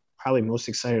actually probably most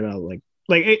excited about like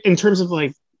in terms of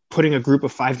like putting a group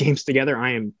of 5 games together.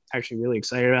 I am actually really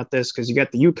excited about this because you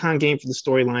got the UConn game for the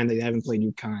storyline. They haven't played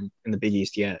UConn in the Big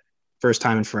East yet, first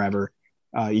time in forever.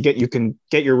 You can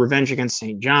get your revenge against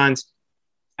St. John's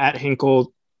at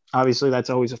Hinkle. Obviously, that's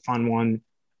always a fun one,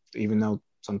 even though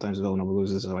sometimes Villanova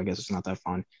loses, so I guess it's not that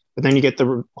fun. But then you get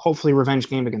the hopefully revenge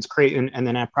game against Creighton, and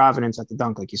then at Providence at the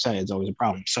dunk, like you said, it's always a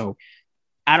problem. So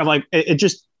out of it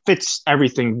just fits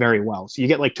everything very well. So you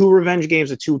get like 2 revenge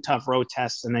games with 2 tough road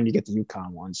tests, and then you get the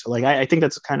UConn one. So I think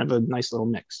that's kind of a nice little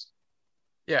mix.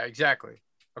 Yeah, exactly.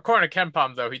 According to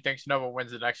KenPom, though, he thinks Nova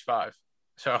wins the next 5.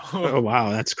 So oh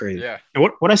wow, that's crazy. Yeah.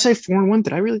 And what I say 4-1?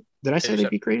 Did I say they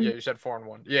beat Creighton? Yeah, you said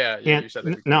 4-1. Yeah. You said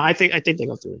they beat no, I think they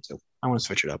go through it too. I want to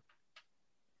switch it up.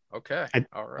 Okay.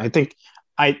 All right. I think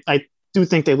I do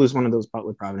think they lose one of those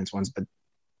Butler Providence ones, but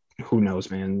who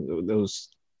knows, man? Those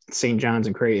St. John's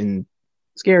and Creighton,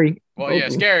 scary. Well, yeah,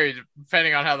 scary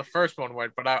depending on how the first one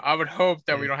went, but I would hope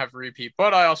that we don't have a repeat.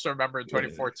 But I also remember in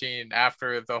 2014,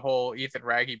 after the whole Ethan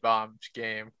Raggy bombs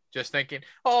game, just thinking,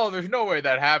 oh, there's no way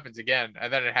that happens again.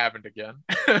 And then it happened again.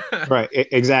 Right,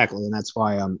 exactly. And that's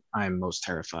why I'm most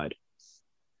terrified.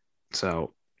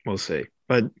 So we'll see.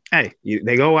 But hey,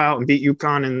 they go out and beat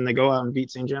UConn, and they go out and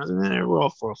beat St. John's, and then we're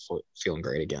all feeling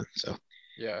great again. So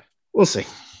yeah, we'll see.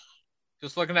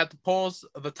 Just looking at the polls,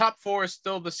 the top 4 is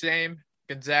still the same.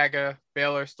 Gonzaga,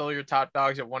 Baylor, still your top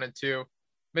dogs at 1 and 2.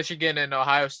 Michigan and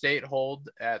Ohio State hold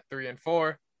at 3 and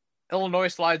 4. Illinois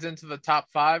slides into the top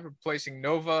 5, replacing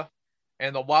Nova,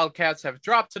 and the Wildcats have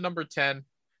dropped to number 10.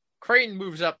 Creighton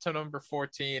moves up to number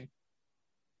 14.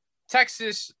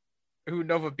 Texas, who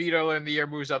Nova beat earlier in the year,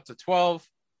 moves up to 12.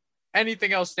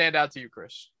 Anything else stand out to you,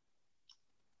 Chris?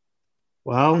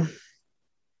 Well,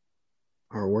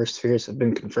 Our worst fears have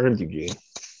been confirmed, Eugene.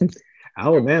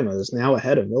 Alabama is now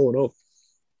ahead of Villanova.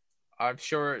 I'm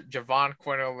sure Javon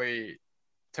Quinterly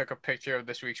took a picture of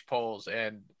this week's polls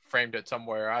and framed it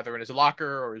somewhere, either in his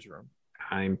locker or his room.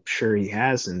 I'm sure he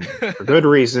has, and for good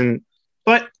reason.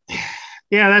 But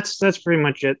yeah, that's pretty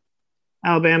much it.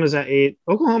 Alabama's at 8.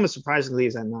 Oklahoma surprisingly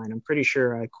is at 9. I'm pretty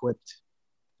sure I quipped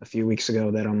a few weeks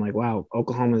ago that I'm like, wow,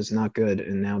 Oklahoma is not good,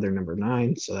 and now they're number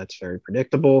 9, so that's very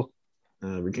predictable.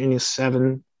 Virginia's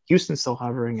 7. Houston's still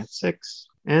hovering at 6.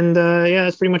 And yeah,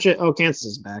 that's pretty much it. Oh, Kansas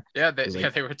is back. Yeah,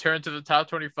 they returned to the top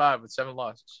 25 with 7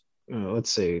 losses.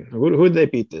 Let's see. Who did they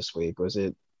beat this week? Was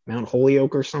it Mount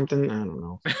Holyoke or something? I don't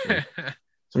know.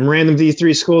 Some random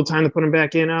D3 school, time to put them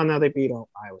back in. Oh, now they beat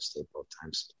Iowa State both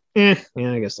times. Yeah,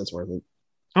 I guess that's worth it.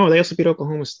 Oh, they also beat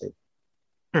Oklahoma State.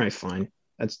 All right, fine.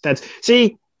 That's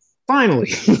see, finally.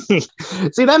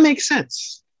 See, that makes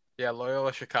sense. Yeah,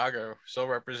 Loyola Chicago still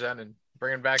representing,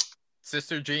 bringing back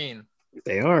Sister Jean.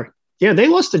 They are. Yeah, they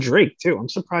lost to Drake too. I'm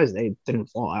surprised they didn't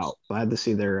fall out. Glad to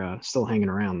see they're still hanging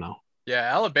around though. Yeah,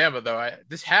 Alabama though.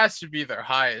 This has to be their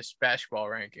highest basketball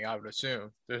ranking. I would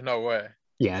assume. There's no way.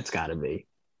 Yeah, it's got to be.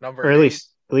 Or at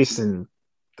least in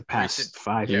the past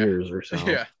 5 years or so.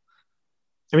 Yeah.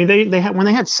 I mean, they had when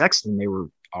they had Sexton, they were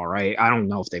all right. I don't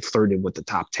know if they flirted with the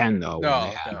top 10 though. No,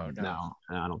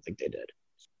 I don't think they did.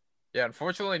 Yeah,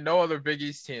 unfortunately, no other Big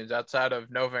East teams outside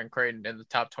of Nova and Creighton in the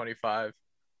top 25.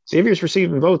 Xavier's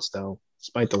receiving votes though,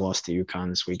 despite the loss to UConn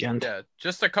this weekend. Yeah,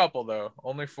 just a couple though,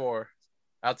 only 4.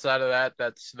 Outside of that,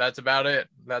 that's about it.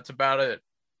 That's about it.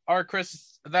 All right,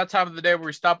 Chris, at that time of the day where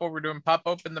we stop what we're doing, pop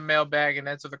open the mailbag and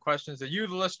answer the questions that you,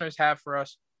 the listeners, have for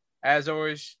us. As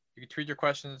always, you can tweet your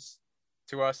questions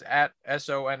to us at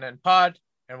SONNPod,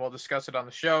 and we'll discuss it on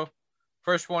the show.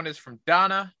 First one is from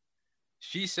Donna.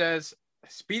 She says,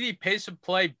 speedy pace of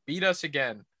play beat us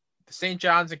again. The St.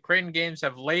 John's and Creighton games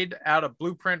have laid out a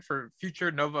blueprint for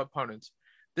future Nova opponents.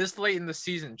 This late in the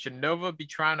season, should Nova be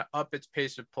trying to up its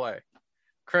pace of play?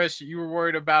 Chris, you were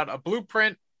worried about a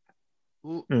blueprint.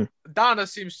 Donna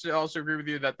seems to also agree with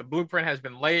you that the blueprint has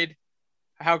been laid.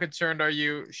 How concerned are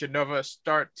you? Should Nova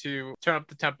start to turn up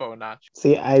the tempo a notch?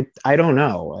 See, I don't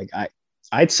know. Like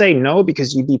I'd say no,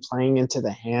 because you'd be playing into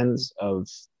the hands of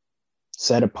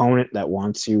said opponent that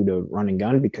wants you to run and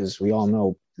gun, because we all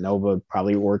know Nova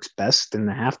probably works best in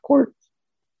the half court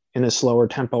in a slower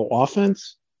tempo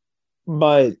offense.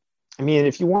 But I mean,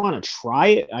 if you want to try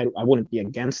it, I wouldn't be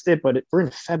against it, but we're in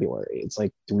February. It's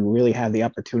like, do we really have the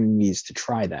opportunities to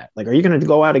try that? Like, are you going to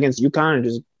go out against UConn and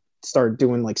just start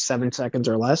doing like 7 seconds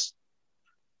or less?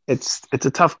 It's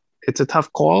a tough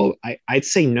call. I'd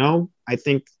say no. I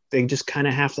think they just kind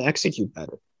of have to execute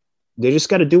better. They just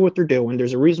got to do what they're doing.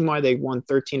 There's a reason why they won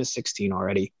 13 of 16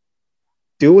 already.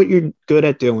 Do what you're good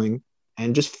at doing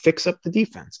and just fix up the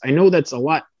defense. I know that's a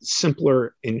lot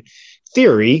simpler in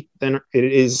theory than it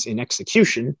is in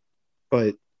execution,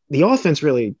 but the offense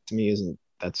really, to me, isn't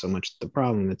that so much the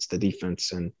problem. It's the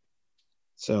defense. And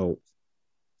so,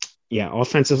 yeah,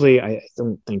 offensively, I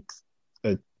don't think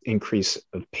an increase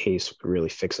of pace would really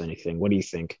fix anything. What do you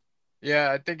think?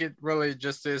 Yeah, I think it really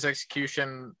just is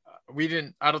execution.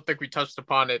 I don't think we touched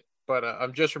upon it, but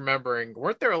I'm just remembering,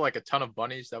 weren't there like a ton of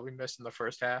bunnies that we missed in the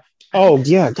first half? Oh,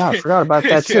 yeah. God, I forgot about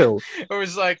that too. It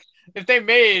was like, if they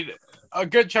made a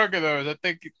good chunk of those, I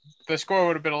think the score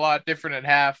would have been a lot different at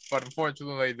half, but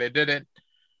unfortunately they didn't.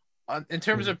 In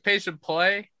terms of pace of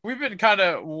play, we've been kind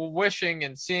of wishing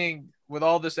and seeing with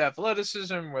all this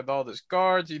athleticism, with all this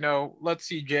guards, let's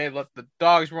see Jay, let the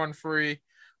dogs run free.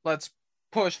 Let's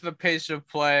push the pace of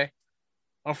play.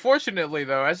 Unfortunately,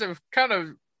 though, as I've kind of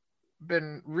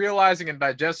been realizing and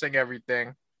digesting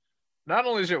everything, not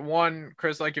only is it one,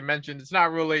 Chris, like you mentioned, it's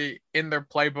not really in their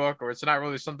playbook or it's not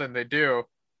really something they do,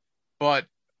 but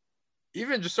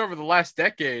even just over the last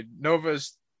decade,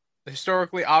 Nova's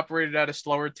historically operated at a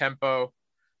slower tempo.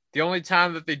 The only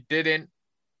time that they didn't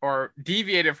or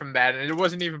deviated from that, and it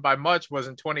wasn't even by much, was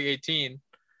in 2018.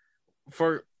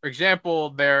 For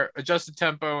example, their adjusted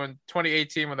tempo in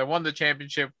 2018 when they won the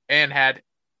championship and had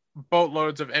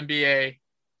boatloads of NBA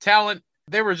talent,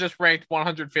 they were just ranked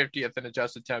 150th in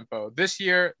adjusted tempo. This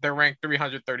year, they're ranked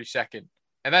 332nd.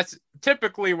 And that's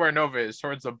typically where Nova is,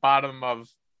 towards the bottom of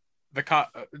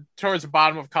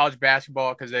college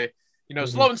basketball, because they,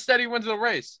 slow and steady wins the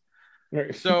race.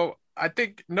 Right. So I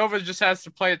think Nova just has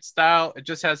to play its style. It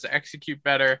just has to execute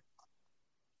better.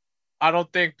 I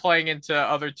don't think playing into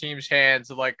other teams' hands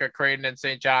like a Creighton and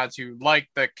St. John's, who like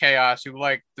the chaos, who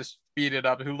like to speed it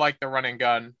up, who like the run and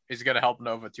gun, is going to help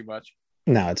Nova too much.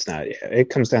 No, it's not. Yeah,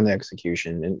 it comes down to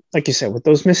execution. And like you said, with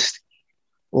those missed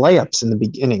layups in the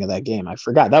beginning of that game. I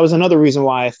forgot. That was another reason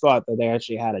why I thought that they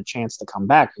actually had a chance to come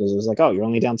back, because it was like, oh, you're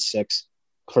only down 6.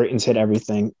 Creighton's hit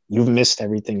everything. You've missed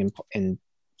everything in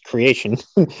creation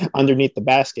underneath the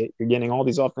basket. You're getting all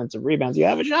these offensive rebounds. You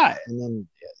have a shot. And then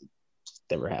it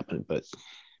never happened. But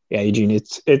yeah, Eugene,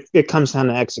 it comes down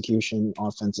to execution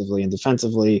offensively and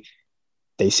defensively.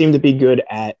 They seem to be good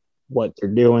at what they're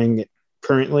doing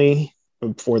currently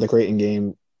before the Creighton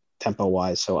game,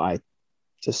 tempo-wise. So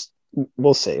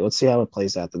we'll see. Let's see how it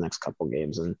plays out the next couple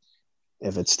games. And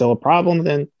if it's still a problem,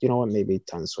 then you know what, maybe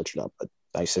time to switch it up. But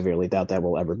I severely doubt that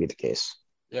will ever be the case.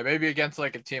 Yeah, maybe against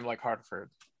like a team like Hartford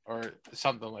or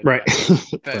something like right.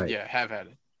 that. Then, right. Yeah, have at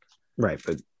it. Right,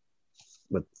 but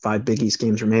with 5 Big East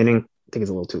games remaining, I think it's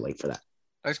a little too late for that.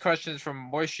 Next question is from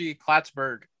Moishi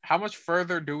Klatzberg. How much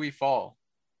further do we fall?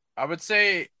 I would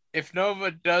say if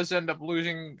Nova does end up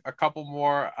losing a couple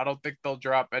more, I don't think they'll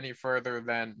drop any further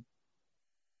than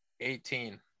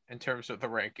 18 in terms of the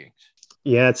rankings.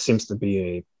 Yeah, it seems to be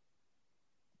a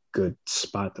good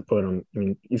spot to put them. I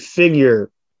mean, you figure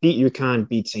beat UConn,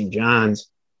 beat St. John's,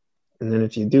 and then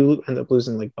if you do end up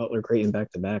losing like Butler, Creighton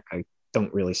back-to-back, I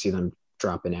don't really see them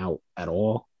dropping out at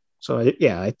all. So,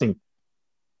 I think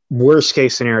worst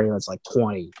case scenario, it's like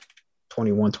 20,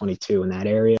 21, 22 in that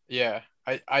area. Yeah,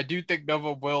 I do think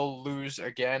Nova will lose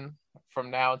again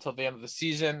from now until the end of the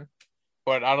season,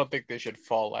 but I don't think they should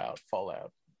fall out.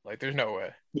 Like, there's no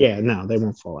way. Yeah, no, they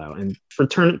won't fall out. And for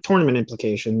tournament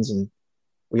implications, and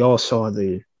we all saw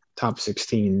the top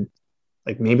 16,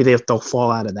 like maybe they'll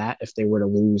fall out of that if they were to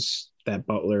lose that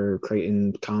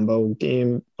Butler-Creighton combo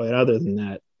game. But other than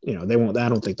that, they won't. I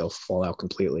don't think they'll fall out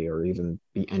completely or even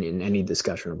be in any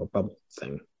discussion of a bubble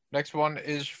thing. Next one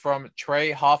is from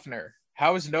Trey Hoffner.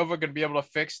 How is Nova going to be able to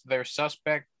fix their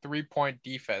suspect 3-point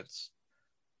defense?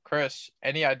 Chris,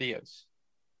 any ideas?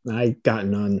 I got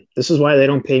none. This is why they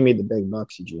don't pay me the big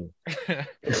bucks, Eugene.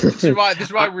 This is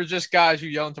why we're just guys who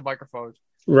yell into microphones.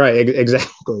 Right, exactly.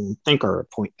 I think our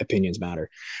opinions matter.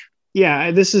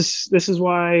 Yeah, this is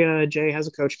why Jay has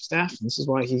a coaching staff. This is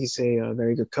why he's a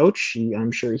very good coach.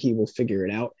 I'm sure he will figure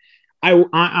it out. I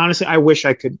honestly, I wish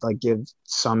I could give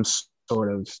some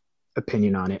sort of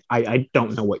opinion on it. I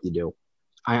don't know what you do.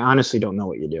 I honestly don't know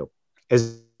what you do.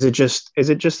 Is it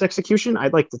just execution?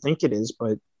 I'd like to think it is,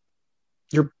 but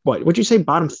you're what? Would you say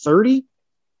bottom 30?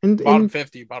 Bottom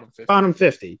 50. Bottom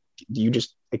 50. Do you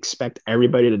just expect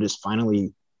everybody to just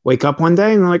finally wake up one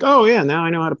day and they're like, oh yeah, now I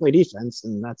know how to play defense,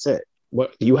 and that's it?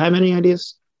 What do you have any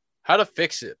ideas? How to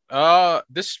fix it?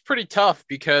 This is pretty tough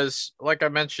because, like I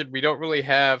mentioned, we don't really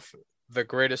have the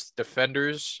greatest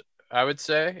defenders, I would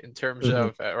say, in terms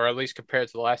of, or at least compared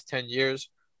to the last 10 years.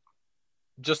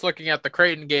 Just looking at the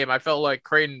Creighton game, I felt like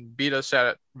Creighton beat us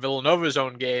at Villanova's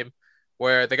own game,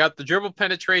 where they got the dribble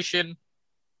penetration.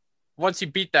 Once you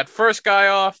beat that first guy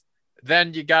off,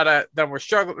 then we're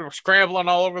scrambling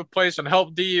all over the place on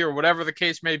help D or whatever the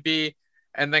case may be.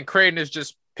 And then Creighton is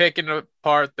just picking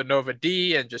apart the Nova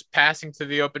D and just passing to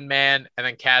the open man and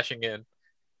then cashing in.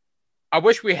 I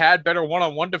wish we had better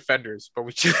one-on-one defenders, but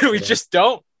we just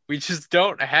don't. We just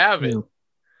don't have it.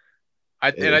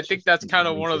 I think that's kind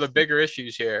of one of the bigger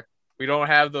issues here. We don't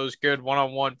have those good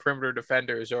one-on-one perimeter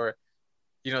defenders or,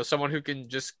 someone who can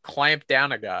just clamp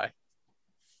down a guy.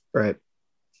 Right.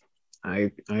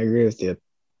 I agree with you.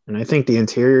 And I think the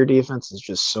interior defense is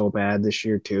just so bad this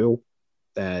year too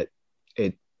that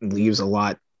it leaves a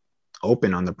lot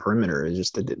open on the perimeter. It's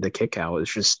just the kick out.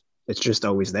 It's just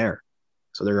always there.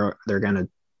 So they're going to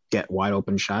get wide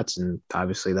open shots, and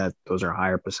obviously those are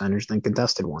higher percentage than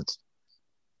contested ones.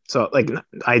 So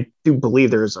I do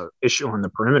believe there's an issue on the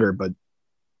perimeter, but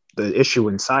the issue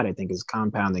inside I think is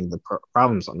compounding the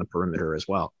problems on the perimeter as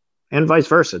well, and vice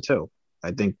versa too.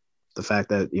 I think the fact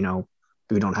that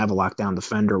we don't have a lockdown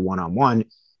defender one-on-one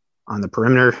on the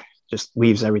perimeter just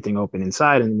leaves everything open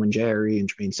inside, and when JRE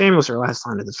and Jermaine Samuels are last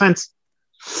line of defense,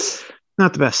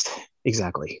 not the best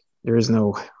exactly. There is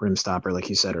no rim stopper like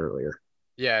you said earlier.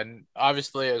 Yeah, and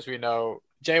obviously, as we know,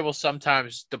 Jay will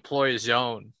sometimes deploy his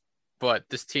zone, but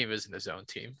this team isn't a zone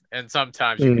team. And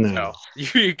sometimes you can tell.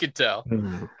 You can tell.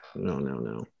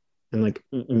 No. And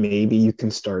maybe you can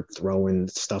start throwing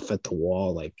stuff at the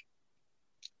wall.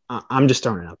 I'm just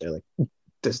throwing it out there.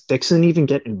 Does Dixon even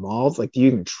get involved? Do you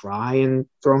even try and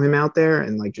throw him out there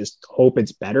and just hope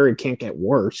it's better? It can't get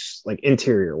worse,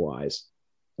 interior wise.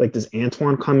 Does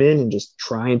Antoine come in and just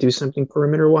try and do something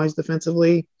perimeter wise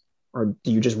defensively? Or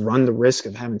do you just run the risk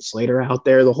of having Slater out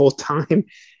there the whole time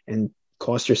and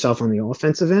cost yourself on the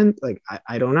offensive end?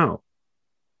 I don't know.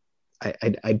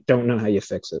 I don't know how you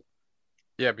fix it.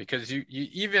 Yeah, because you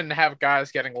even have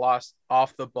guys getting lost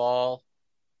off the ball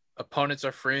opponents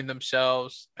are freeing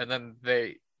themselves, and then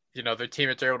their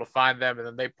teammates are able to find them, and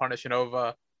then they punish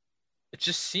Nova. It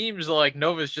just seems like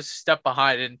Nova's just a step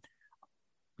behind. And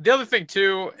the other thing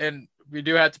too, and we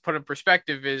do have to put in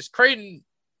perspective, is Creighton,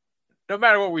 no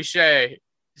matter what we say,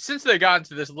 since they got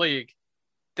into this league,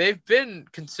 they've been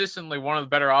consistently one of the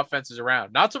better offenses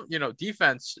around. Not so,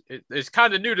 defense is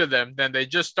kind of new to them. Then they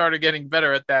just started getting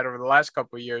better at that over the last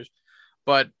couple of years.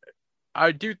 But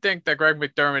I do think that Greg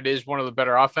McDermott is one of the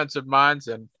better offensive minds.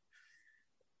 And,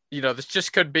 this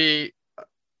just could be,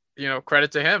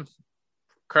 credit to him,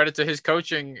 credit to his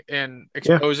coaching in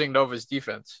exposing Nova's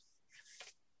defense.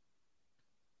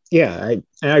 Yeah,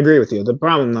 I agree with you. The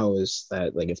problem, though, is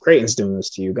that, if Creighton's doing this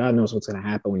to you, God knows what's going to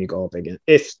happen when you go up against –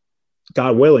 if,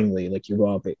 God willingly, you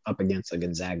go up against a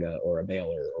Gonzaga or a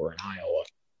Baylor or an Iowa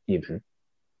even.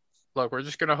 Look, we're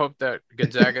just going to hope that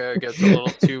Gonzaga gets a little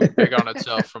too big on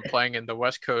itself from playing in the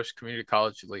West Coast Community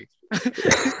College League.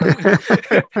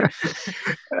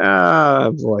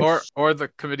 Boy. Or the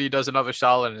committee does another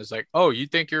solid and is like, oh, you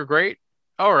think you're great?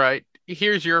 All right,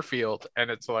 here's your field. And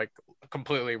it's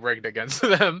completely rigged against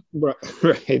them.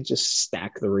 Right, just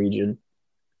stack the region.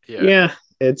 Yeah,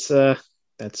 it's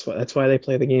that's why they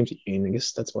play the games. I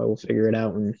guess that's why we'll figure it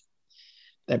out when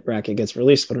that bracket gets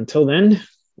released. But until then,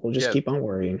 we'll just keep on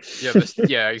worrying.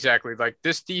 Yeah, exactly.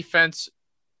 This defense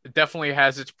definitely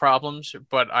has its problems,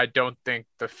 but I don't think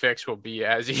the fix will be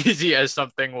as easy as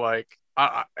something I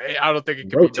don't think it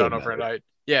can be done overnight.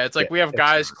 Yeah, it's we have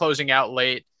guys closing out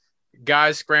late,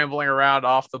 guys scrambling around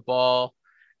off the ball.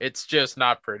 It's just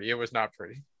not pretty. It was not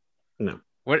pretty. No.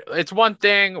 It's one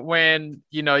thing when,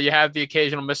 you have the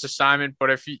occasional missed assignment,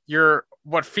 but if you're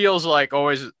what feels like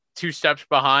always 2 steps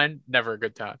behind, never a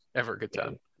good time. Ever a good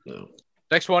time. No.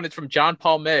 Next one is from John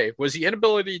Paul May. Was the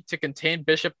inability to contain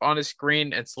Bishop on his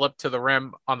screen and slip to the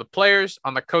rim on the players,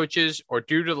 on the coaches, or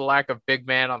due to the lack of big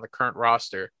man on the current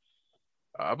roster?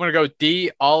 I'm going to go D,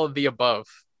 all of the above.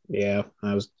 Yeah,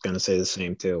 I was going to say the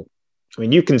same too. I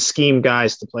mean, you can scheme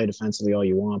guys to play defensively all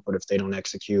you want, but if they don't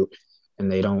execute and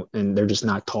they're just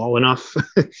not tall enough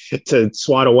to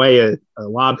swat away a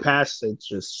lob pass, it's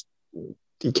just,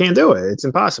 you can't do it. It's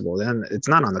impossible. Then it's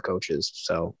not on the coaches.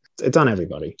 So it's on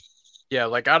everybody. Yeah,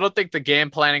 I don't think the game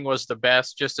planning was the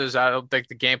best, just as I don't think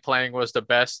the game planning was the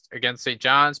best against St.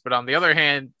 John's. But on the other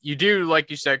hand, you do, like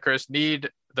you said, Chris, need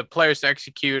the players to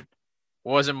execute.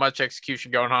 Wasn't much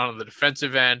execution going on the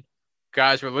defensive end.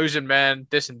 Guys were losing men,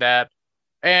 this and that.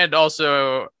 And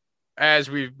also, as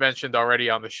we've mentioned already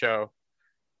on the show,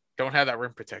 don't have that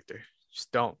rim protector.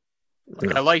 Just don't.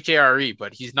 I like JRE,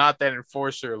 but he's not that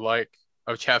enforcer like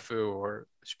Ochefu or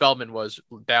Spellman was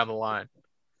down the line.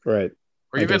 Right.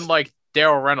 Or even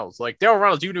Daryl Reynolds. Daryl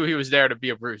Reynolds, you knew he was there to be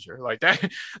a bruiser.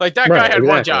 That guy had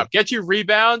one job: get you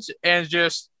rebounds and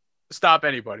just stop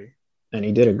anybody. And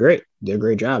he did a great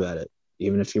job at it,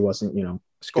 even if he wasn't,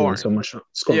 scoring so much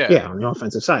scoring. Yeah, on the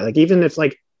offensive side. Even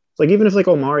if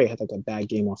Omari had a bad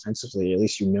game offensively, at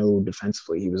least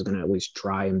defensively he was going to at least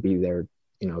try and be there,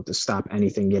 to stop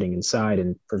anything getting inside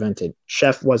and prevent it.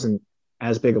 Chef wasn't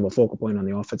as big of a focal point on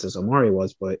the offense as Omari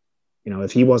was, but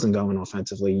if he wasn't going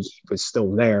offensively, he was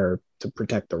still there to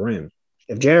protect the rim.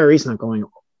 If JRE's not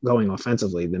going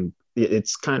offensively, then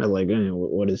it's kind of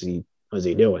what is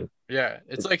he doing? Yeah,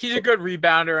 it's he's a good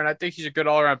rebounder, and I think he's a good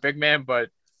all-around big man, but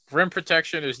rim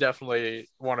protection is definitely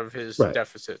one of his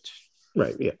deficits.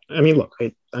 Right, yeah. I mean, look,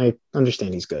 I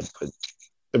understand he's good,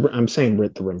 but I'm saying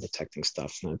the rim protecting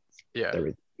stuff. I get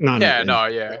it.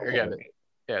 Yeah,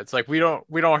 it's we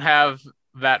don't have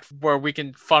that where we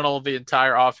can funnel the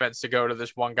entire offense to go to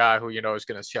this one guy who is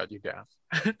going to shut you down.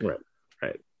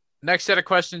 Right. Next set of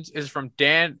questions is from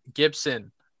Dan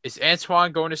Gibson. Is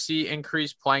Antoine going to see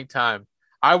increased playing time?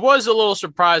 I was a little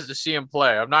surprised to see him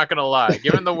play. I'm not going to lie.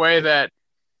 Given the way that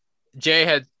Jay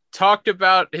had talked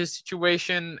about his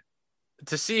situation,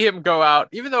 to see him go out,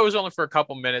 even though it was only for a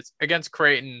couple minutes against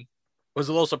Creighton, was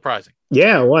a little surprising.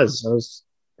 Yeah, it was. That was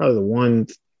probably the one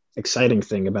exciting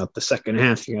thing about the second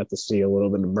half. You got to see a little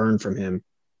bit of burn from him.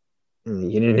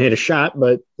 He didn't hit a shot,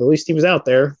 but at least he was out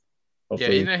there. Hopefully.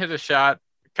 Yeah, he didn't hit a shot.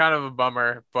 Kind of a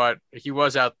bummer, but he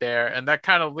was out there. And that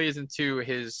kind of leads into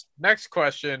his next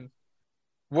question.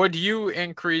 Would you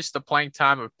increase the playing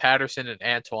time of Patterson and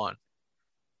Antoine?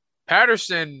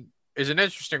 Patterson is an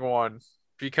interesting one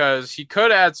because he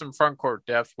could add some front court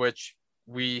depth, which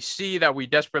we see that we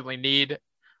desperately need.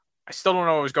 I still don't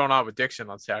know what was going on with Dixon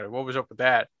on Saturday. What was up with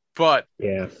that? But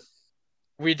yeah,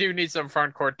 we do need some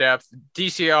front court depth.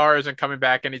 DCR isn't coming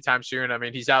back anytime soon. I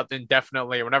mean, he's out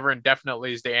indefinitely. Whenever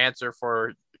indefinitely is the answer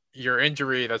for your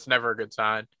injury, that's never a good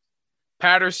sign.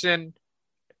 Patterson,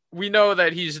 we know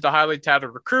that he's the highly touted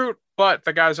recruit, but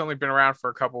the guy's only been around for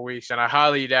a couple weeks, and I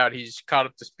highly doubt he's caught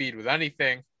up to speed with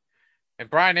anything. And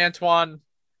Brian Antoine,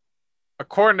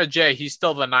 according to Jay, he's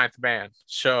still the 9th man,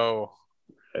 so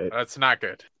that's not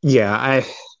good. Yeah,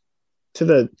 to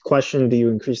the question, do you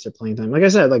increase their playing time? Like I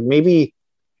said, like maybe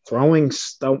throwing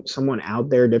someone out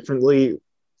there differently,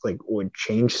 like would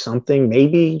change something.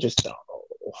 Maybe just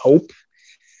hope,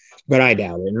 but I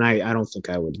doubt it, and I don't think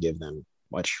I would give them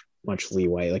much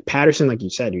leeway. Like Patterson, like you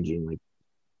said, Eugene, like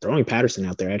throwing Patterson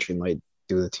out there actually might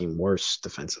do the team worse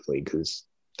defensively because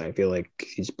I feel like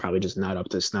he's probably just not up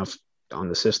to snuff on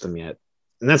the system yet.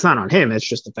 And that's not on him. It's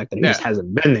just the fact that he just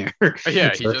hasn't been there.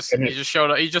 Yeah, he just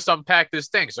showed up. He just unpacked his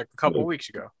things like a couple weeks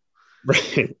ago.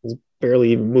 Right. He's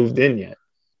barely even moved in yet.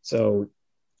 So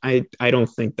I don't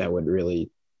think that would really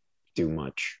do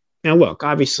much. Now, look,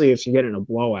 obviously, if you get in a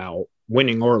blowout,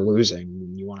 winning or losing,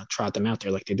 and you want to trot them out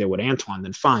there like they did with Antoine,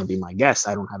 then fine, be my guest.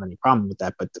 I don't have any problem with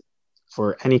that. But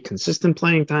for any consistent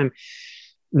playing time,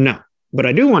 no. But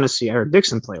I do want to see Eric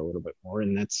Dixon play a little bit more,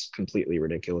 and that's completely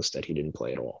ridiculous that he didn't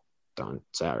play at all on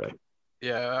Saturday.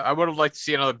 Yeah, I would have liked to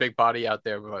see another big body out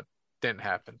there, but didn't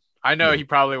happen. I know he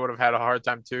probably would have had a hard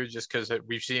time too, just because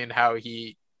we've seen how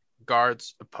he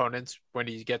guards opponents when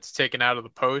he gets taken out of the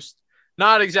post.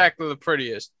 Not exactly the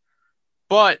prettiest,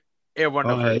 but it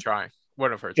wouldn't have hurt trying.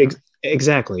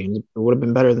 Exactly. And it would have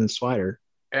been better than Swider.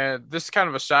 And this is kind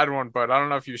of a sad one, but I don't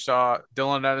know if you saw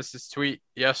Dylan Ennis's tweet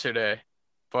yesterday.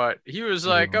 But he was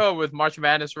like, with March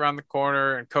Madness around the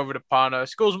corner and COVID upon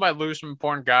us, schools might lose some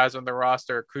important guys on their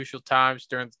roster at crucial times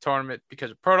during the tournament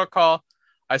because of protocol.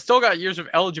 I still got years of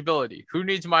eligibility. Who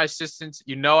needs my assistance?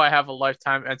 You know I have a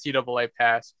lifetime NCAA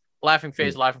pass. Laughing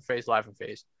face, laughing face, laughing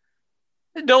face.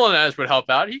 And Dylan Ennis would help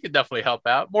out. He could definitely help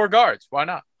out. More guards. Why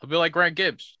not? He'll be like Grant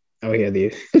Gibbs. Oh, yeah,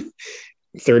 the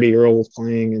 30-year-old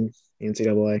playing in the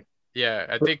NCAA. Yeah,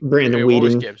 I think Brandon Whedon.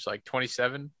 What was Gibbs, like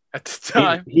 27 at the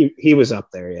time? He was up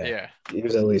there, yeah. Yeah. He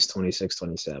was at least 26,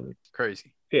 27.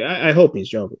 Crazy. Yeah, I hope he's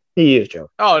joking. He is joking.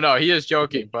 Oh, no, he is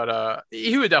joking, but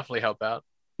he would definitely help out.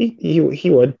 He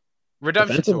would.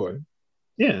 Redemption tour.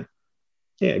 Yeah.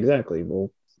 Yeah, exactly.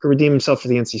 Well, redeem himself for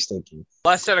the NC State game.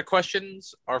 Last set of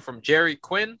questions are from Jerry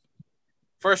Quinn.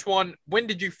 First one, when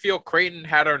did you feel Creighton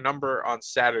had our number on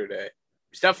Saturday?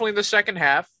 It's definitely the second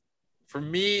half. For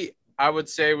me, I would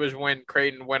say it was when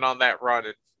Creighton went on that run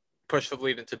and pushed the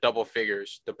lead into double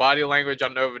figures. The body language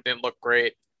on Nova didn't look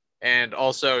great. And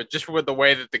also, just with the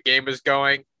way that the game was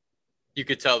going, you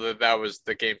could tell that was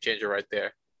the game changer right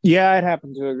there. Yeah, I'd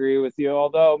happen to agree with you.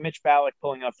 Although Mitch Ballack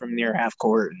pulling up from near half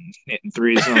court and hitting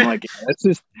threes, and I'm like, yeah, that's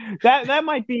just that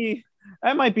might be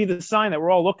the sign that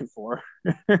we're all looking for.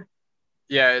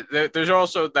 Yeah, there's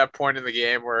also that point in the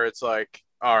game where it's like,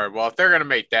 all right, well, if they're gonna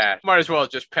make that, might as well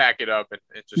just pack it up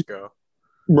and just go.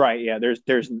 Right. Yeah.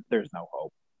 There's no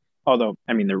hope. Although,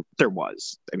 I mean, there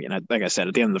was. I mean, like I said,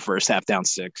 at the end of the first half, down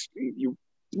 6, you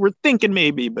were thinking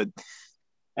maybe, but.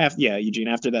 Eugene,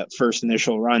 after that first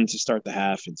initial run to start the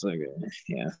half, it's like,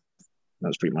 that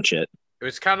was pretty much it. It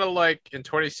was kind of like in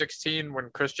 2016 when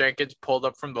Chris Jenkins pulled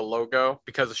up from the logo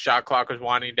because the shot clock was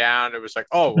winding down. It was like,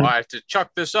 I have to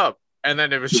chuck this up. And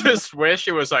then it was just swish.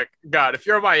 It was like, God, if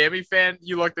you're a Miami fan,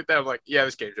 you looked at that like, yeah,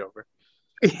 this game's over.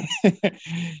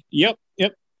 Yep.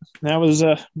 That was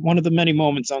one of the many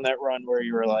moments on that run where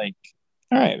you were like,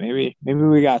 all right, maybe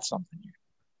we got something here.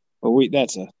 But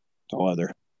that's a whole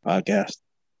other podcast.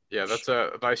 Yeah, that's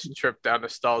a nice trip down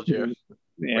nostalgia.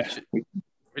 Yeah.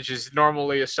 Which is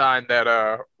normally a sign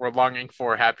that we're longing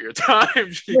for happier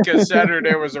times because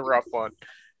Saturday was a rough one.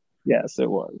 Yes, it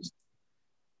was.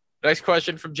 Next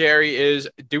question from Jerry is,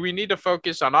 do we need to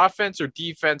focus on offense or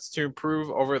defense to improve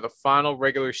over the final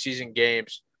regular season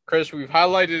games? Chris, we've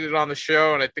highlighted it on the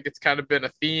show, and I think it's kind of been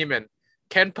a theme, and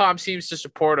Ken Pom seems to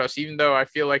support us, even though I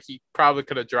feel like he probably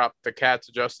could have dropped the Cats'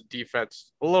 adjusted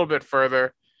defense a little bit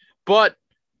further. But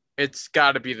it's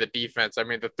got to be the defense. I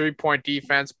mean, the 3-point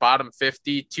defense, bottom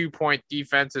 50, 2-point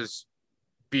defense is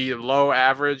below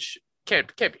average.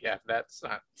 Can't be half that. It's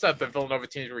not the Villanova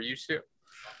teams we're used to.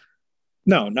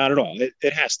 No, not at all.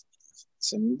 It has to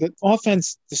be. And the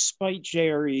offense, despite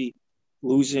JRE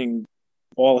losing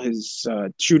all his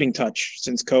shooting touch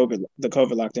since the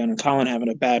COVID lockdown, and Colin having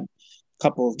a bad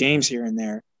couple of games here and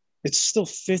there, it's still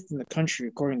 5th in the country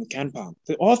according to Ken Pom.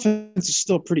 The offense is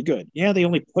still pretty good. Yeah, they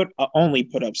only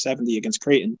put up 70 against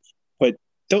Creighton, but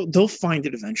they'll find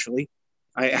it eventually.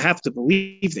 I have to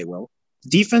believe they will.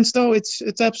 Defense, though, it's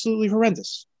absolutely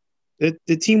horrendous.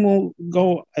 The team will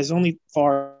go as only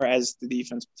far as the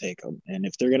defense will take them, and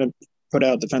if they're going to put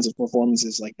out defensive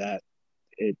performances like that,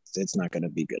 it's not going to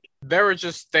be good. There were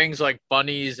just things like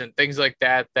bunnies and things like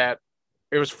that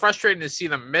it was frustrating to see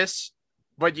them miss,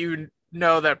 but you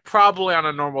know that probably on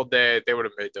a normal day they would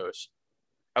have made those.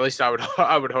 At least I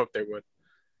would hope they would.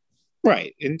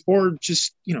 Right. And or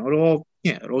just,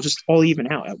 it'll just all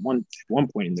even out at one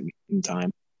point in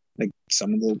time. Like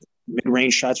some of the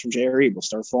mid-range shots from JRE will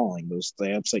start falling. Those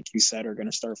layups, like you said, are going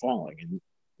to start falling. And,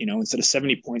 instead of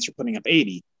 70 points, you're putting up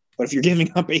 80. But if you're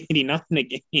giving up 89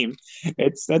 a game,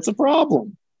 that's a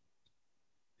problem.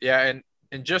 Yeah, and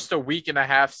in just a week and a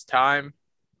half's time,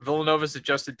 Villanova's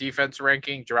adjusted defense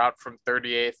ranking dropped from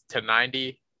 38th to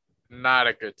 90. Not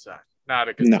a good sign. Not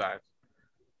a good sign.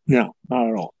 No, not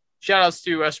at all. Shout outs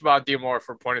to Esteban Diamore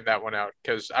for pointing that one out,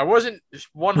 because I wasn't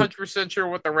 100% sure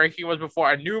what the ranking was before.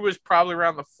 I knew it was probably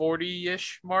around the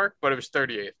 40-ish mark, but it was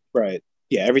 38th. Right.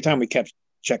 Yeah, every time we kept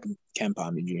checking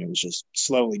KenPom, it was just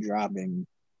slowly dropping.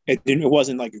 It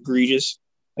wasn't like an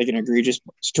egregious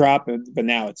drop, but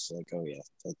now it's like, oh, yeah,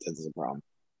 that's a problem.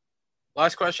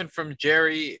 Last question from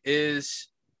Jerry is,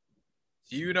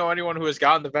 do you know anyone who has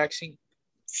gotten the vaccine?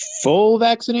 Full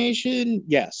vaccination?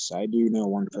 Yes, I do know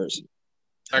one person.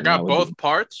 I got both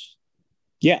parts?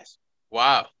 Yes.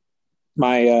 Wow.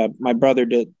 My brother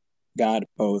got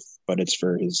both, but it's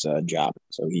for his job,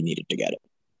 so he needed to get it.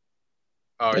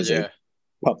 Oh, as yeah.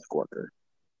 A public worker.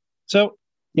 So,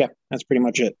 yeah, that's pretty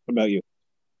much it. What about you?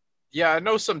 Yeah, I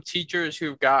know some teachers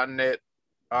who've gotten it.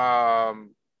 A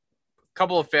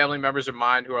couple of family members of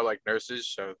mine who are like nurses,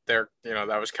 so they're,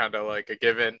 that was kind of like a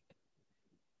given.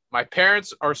 My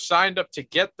parents are signed up to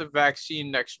get the vaccine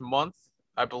next month,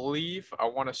 I believe. I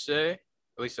want to say,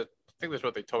 at least I think that's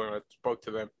what they told me when I spoke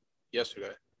to them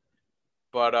yesterday.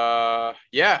 But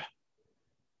yeah,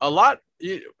 a lot.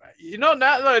 Now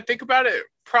that I think about it,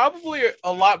 probably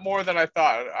a lot more than I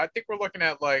thought. I think we're looking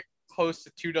at like close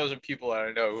to 24 people that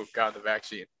I know who've gotten the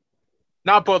vaccine.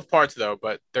 Not both parts though,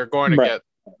 but they're going to get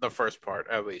the first part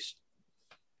at least.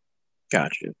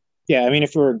 Gotcha. Yeah, I mean,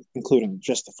 if we're including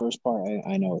just the first part,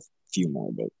 I know a few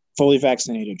more, but fully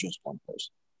vaccinated, just one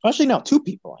person. Actually, no, two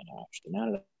people I know, actually,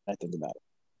 now that I think about it.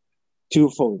 Two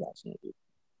fully vaccinated people.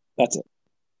 That's it.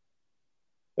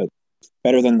 But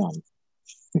better than none.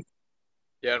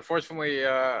 Yeah, unfortunately,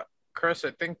 Chris,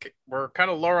 I think we're kind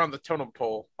of lower on the totem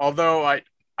pole. Although I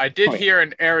did hear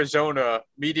in Arizona,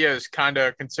 media is kind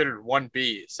of considered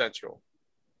 1B essential.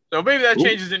 So maybe that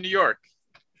changes in New York.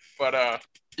 But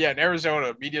yeah, in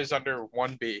Arizona, media is under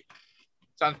 1B.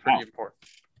 Sounds pretty important.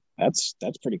 That's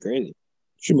pretty crazy.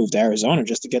 Should move to Arizona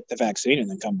just to get the vaccine and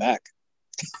then come back.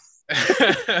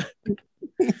 Yeah,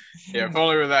 if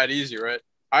only it were that easy, right?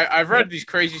 I've read these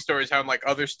crazy stories how in like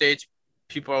other states,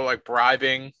 people are like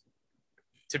bribing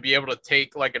to be able to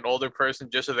take like an older person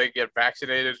just so they can get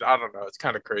vaccinated. I don't know. It's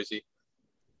kind of crazy.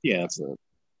 Yeah, it's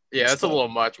a little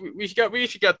much. We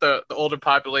should get the older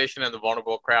population and the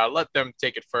vulnerable crowd. Let them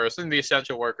take it first, and the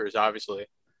essential workers, obviously.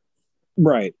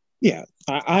 Right. Yeah,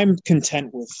 I'm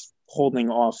content with holding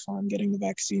off on getting the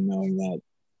vaccine, knowing that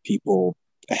people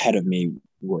ahead of me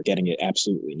were getting it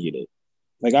absolutely needed.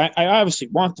 Like I obviously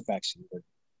want the vaccine, but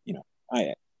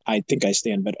I think I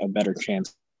stand a better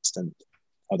chance than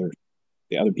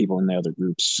the other people in the other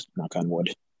groups. Knock on wood.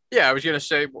 Yeah, I was gonna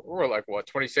say we're like what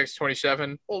 26,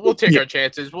 27. We'll take our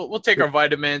chances. We'll take our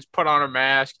vitamins, put on our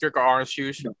mask, drink our orange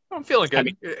juice. I'm feeling good. I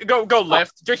mean, go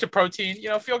lift, drink some protein.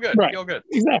 Feel good. Right. Feel good.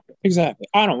 Exactly.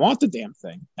 I don't want the damn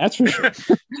thing. That's for sure.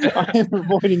 I am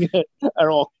avoiding it at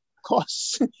all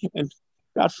costs, and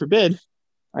God forbid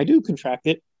I do contract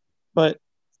it. But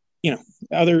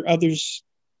others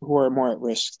who are more at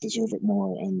risk deserve it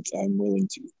more, and I'm willing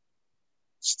to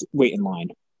wait in line,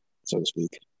 so to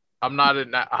speak. I'm not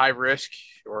in that high risk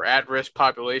or at risk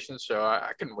population, so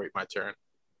I can wait my turn.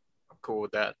 I'm cool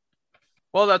with that.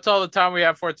 Well, that's all the time we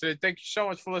have for today. Thank you so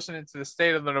much for listening to the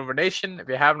State of the Nova Nation. If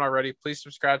you haven't already, please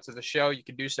subscribe to the show. You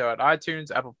can do so at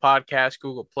iTunes, Apple Podcasts,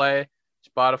 Google Play,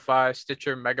 Spotify,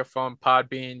 Stitcher, Megaphone,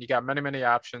 Podbean. You got many, many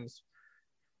options.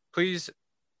 Please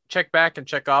check back and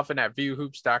check often at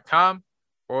viewhoops.com.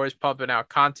 We're always pumping out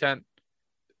content.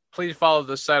 Please follow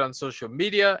the site on social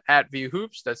media at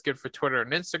ViewHoops. That's good for Twitter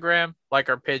and Instagram. Like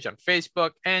our page on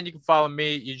Facebook. And you can follow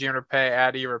me, Eugene Rapay,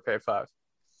 at eRapay5.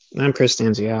 I'm Chris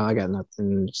Stanziel. I got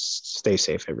nothing. Stay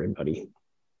safe, everybody.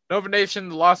 Nova Nation,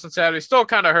 the loss on Saturday still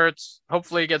kind of hurts.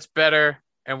 Hopefully it gets better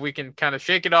and we can kind of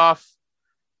shake it off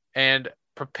and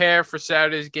prepare for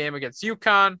Saturday's game against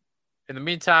UConn. In the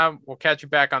meantime, we'll catch you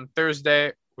back on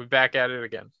Thursday. We'll be back at it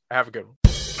again. Have a good one.